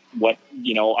that's what,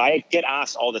 I get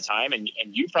asked all the time, and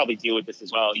you probably deal with this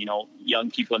as well,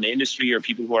 young people in the industry or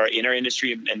people who are in our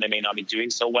industry and they may not be doing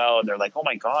so well. And they're like, oh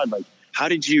my God, like, how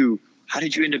did you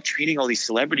end up training all these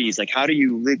celebrities? Like, how do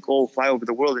you go fly over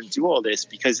the world and do all this?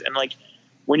 Because, and like,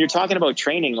 when you're talking about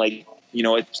training, like,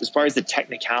 as far as the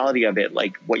technicality of it,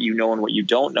 like what you know and what you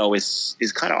don't know is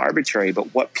kind of arbitrary.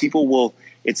 But what people will,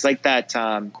 it's like that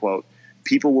quote,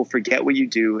 people will forget what you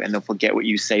do and they'll forget what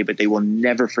you say, but they will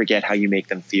never forget how you make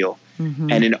them feel.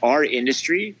 Mm-hmm. And in our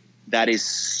industry, that is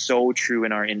so true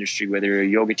in our industry, whether you're a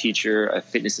yoga teacher, a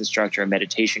fitness instructor, a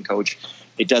meditation coach,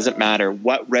 it doesn't matter.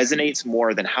 What resonates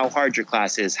more than how hard your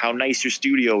class is, how nice your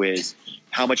studio is,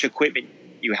 how much equipment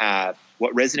you have,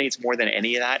 what resonates more than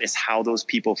any of that is how those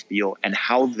people feel, and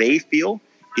how they feel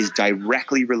is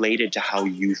directly related to how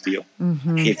you feel.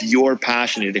 Mm-hmm. If you're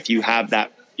passionate, if you have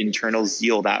that internal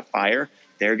zeal, that fire,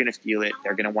 they're going to feel it.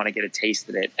 They're going to want to get a taste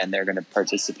of it, and they're going to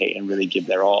participate and really give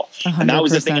their all. 100%. And that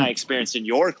was the thing I experienced in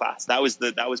your class. That was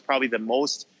probably the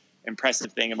most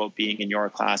impressive thing about being in your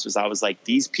class. Was I was like,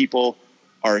 these people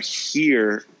are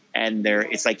here, and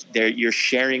you're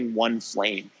sharing one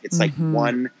flame. It's like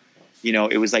one,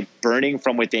 it was like burning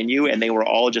from within you, and they were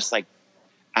all just like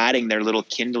adding their little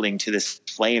kindling to this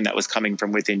flame that was coming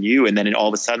from within you. And then all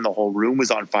of a sudden the whole room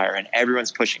was on fire, and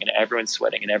everyone's pushing, and everyone's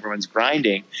sweating, and everyone's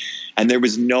grinding. And there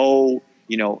was no,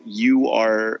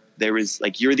 you're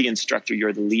the instructor,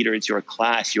 you're the leader, it's your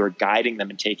class, you're guiding them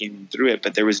and taking them through it.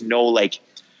 But there was no like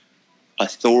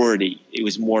authority. It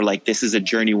was more like, this is a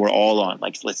journey we're all on.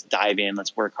 Like, let's dive in,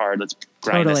 let's work hard, let's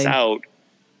grind this out.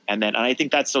 And I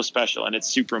think that's so special, and it's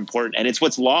super important. And it's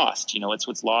what's lost, it's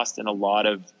what's lost in a lot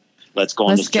of, let's go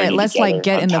on this journey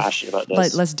together.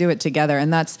 Let's do it together.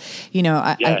 And that's,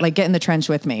 I like, get in the trench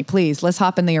with me, please. Let's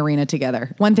hop in the arena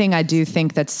together. One thing I do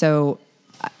think that's so,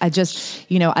 I just,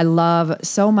 I love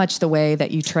so much the way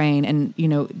that you train, and,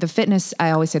 the fitness,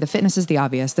 I always say the fitness is the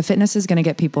obvious. The fitness is going to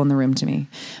get people in the room to me,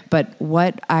 but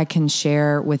what I can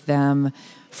share with them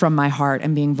from my heart,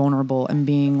 and being vulnerable, and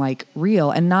being like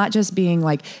real, and not just being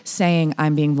like saying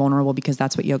I'm being vulnerable because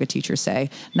that's what yoga teachers say,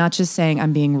 not just saying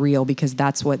I'm being real because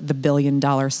that's what the $1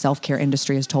 billion self-care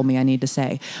industry has told me I need to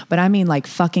say, but I mean like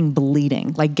fucking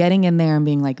bleeding, like getting in there and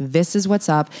being like, this is what's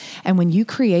up. And when you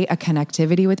create a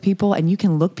connectivity with people, and you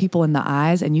can look people in the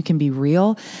eyes, and you can be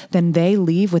real, then they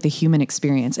leave with a human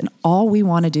experience. And all we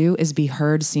want to do is be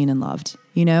heard, seen, and loved,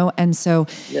 And so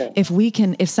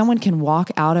if someone can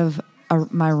walk out of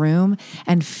my room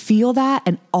and feel that,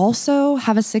 and also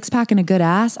have a 6-pack and a good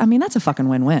ass, I mean, that's a fucking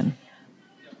win-win.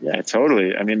 Yeah,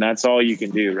 totally. I mean, that's all you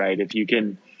can do, right? If you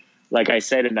can, like I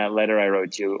said in that letter I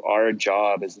wrote to you, our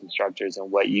job as instructors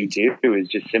and what you do is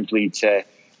just simply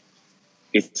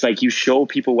it's like you show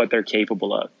people what they're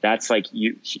capable of. That's like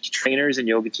trainers and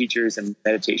yoga teachers and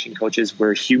meditation coaches,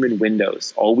 we're human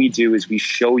windows. All we do is we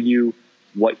show you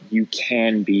what you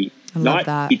can be.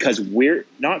 Because we're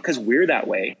that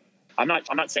way. I'm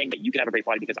not saying that you can have a great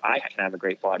body because I can have a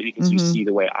great body because you see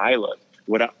the way I look.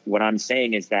 What I'm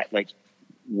saying is that, like,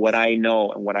 what I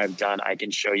know and what I've done, I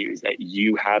can show you is that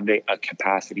you have a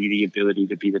capacity, the ability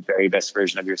to be the very best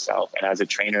version of yourself. And as a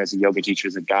trainer, as a yoga teacher,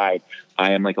 as a guide,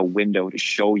 I am like a window to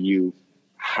show you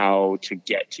how to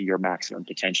get to your maximum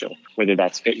potential, whether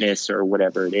that's fitness or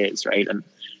whatever it is, right? And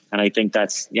I think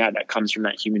that comes from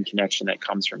that human connection, that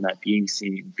comes from that being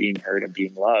seen, being heard, and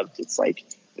being loved. It's like,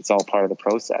 it's all part of the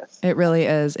process. It really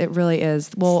is. It really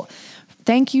is. Well,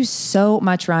 thank you so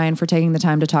much, Ryan, for taking the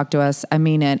time to talk to us. I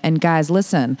mean it. And guys,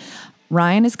 listen,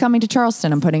 Ryan is coming to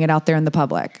Charleston. I'm putting it out there in the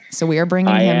public. So we are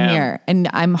bringing him here. And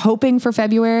I'm hoping for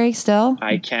February still.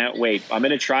 I can't wait. I'm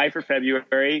going to try for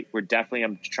February.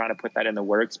 I'm trying to put that in the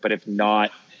works. But if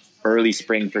not, early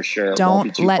spring for sure.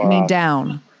 Don't let me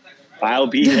down. I'll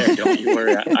be there. Don't you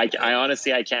worry. I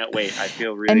honestly, I can't wait. I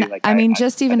feel really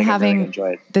just even having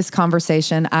this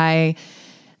conversation, I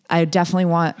definitely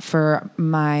want for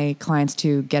my clients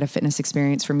to get a fitness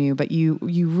experience from you, but you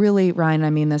really, Ryan, I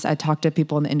mean this, I talk to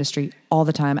people in the industry all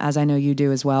the time, as I know you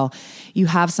do as well. You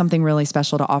have something really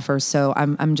special to offer. So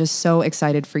I'm just so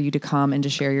excited for you to come and to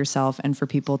share yourself, and for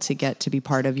people to get to be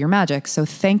part of your magic. So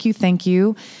thank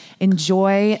you.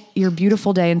 Enjoy your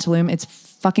beautiful day in Tulum. It's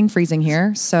fucking freezing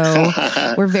here, so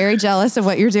we're very jealous of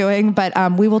what you're doing, but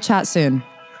we will chat soon.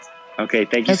 Okay,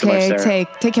 thank you so much, Sarah.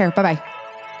 Take care. Bye-bye.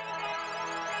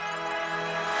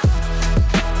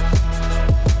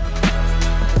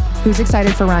 Who's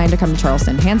excited for Ryan to come to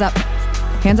Charleston? Hands up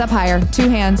higher, 2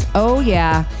 hands. Oh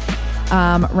yeah.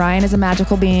 Ryan is a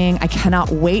magical being. I cannot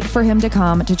wait for him to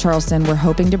come to Charleston. We're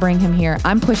hoping to bring him here.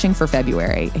 I'm pushing for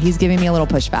February. He's giving me a little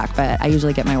pushback, but I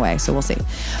usually get my way, so we'll see.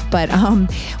 But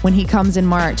when he comes in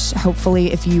March,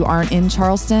 hopefully if you aren't in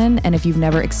Charleston and if you've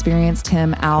never experienced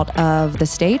him out of the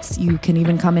States, you can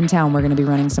even come in town. We're going to be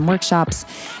running some workshops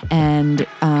and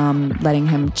letting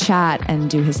him chat and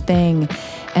do his thing.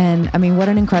 And I mean, what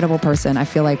an incredible person. I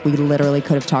feel like we literally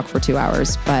could have talked for 2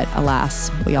 hours, but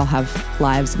alas, we all have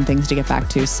lives and things to get back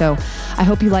to. So I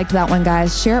hope you liked that one,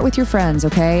 guys. Share it with your friends,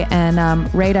 okay?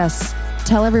 And rate us.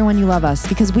 Tell everyone you love us,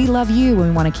 because we love you and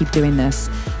we want to keep doing this.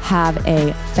 Have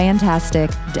a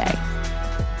fantastic day.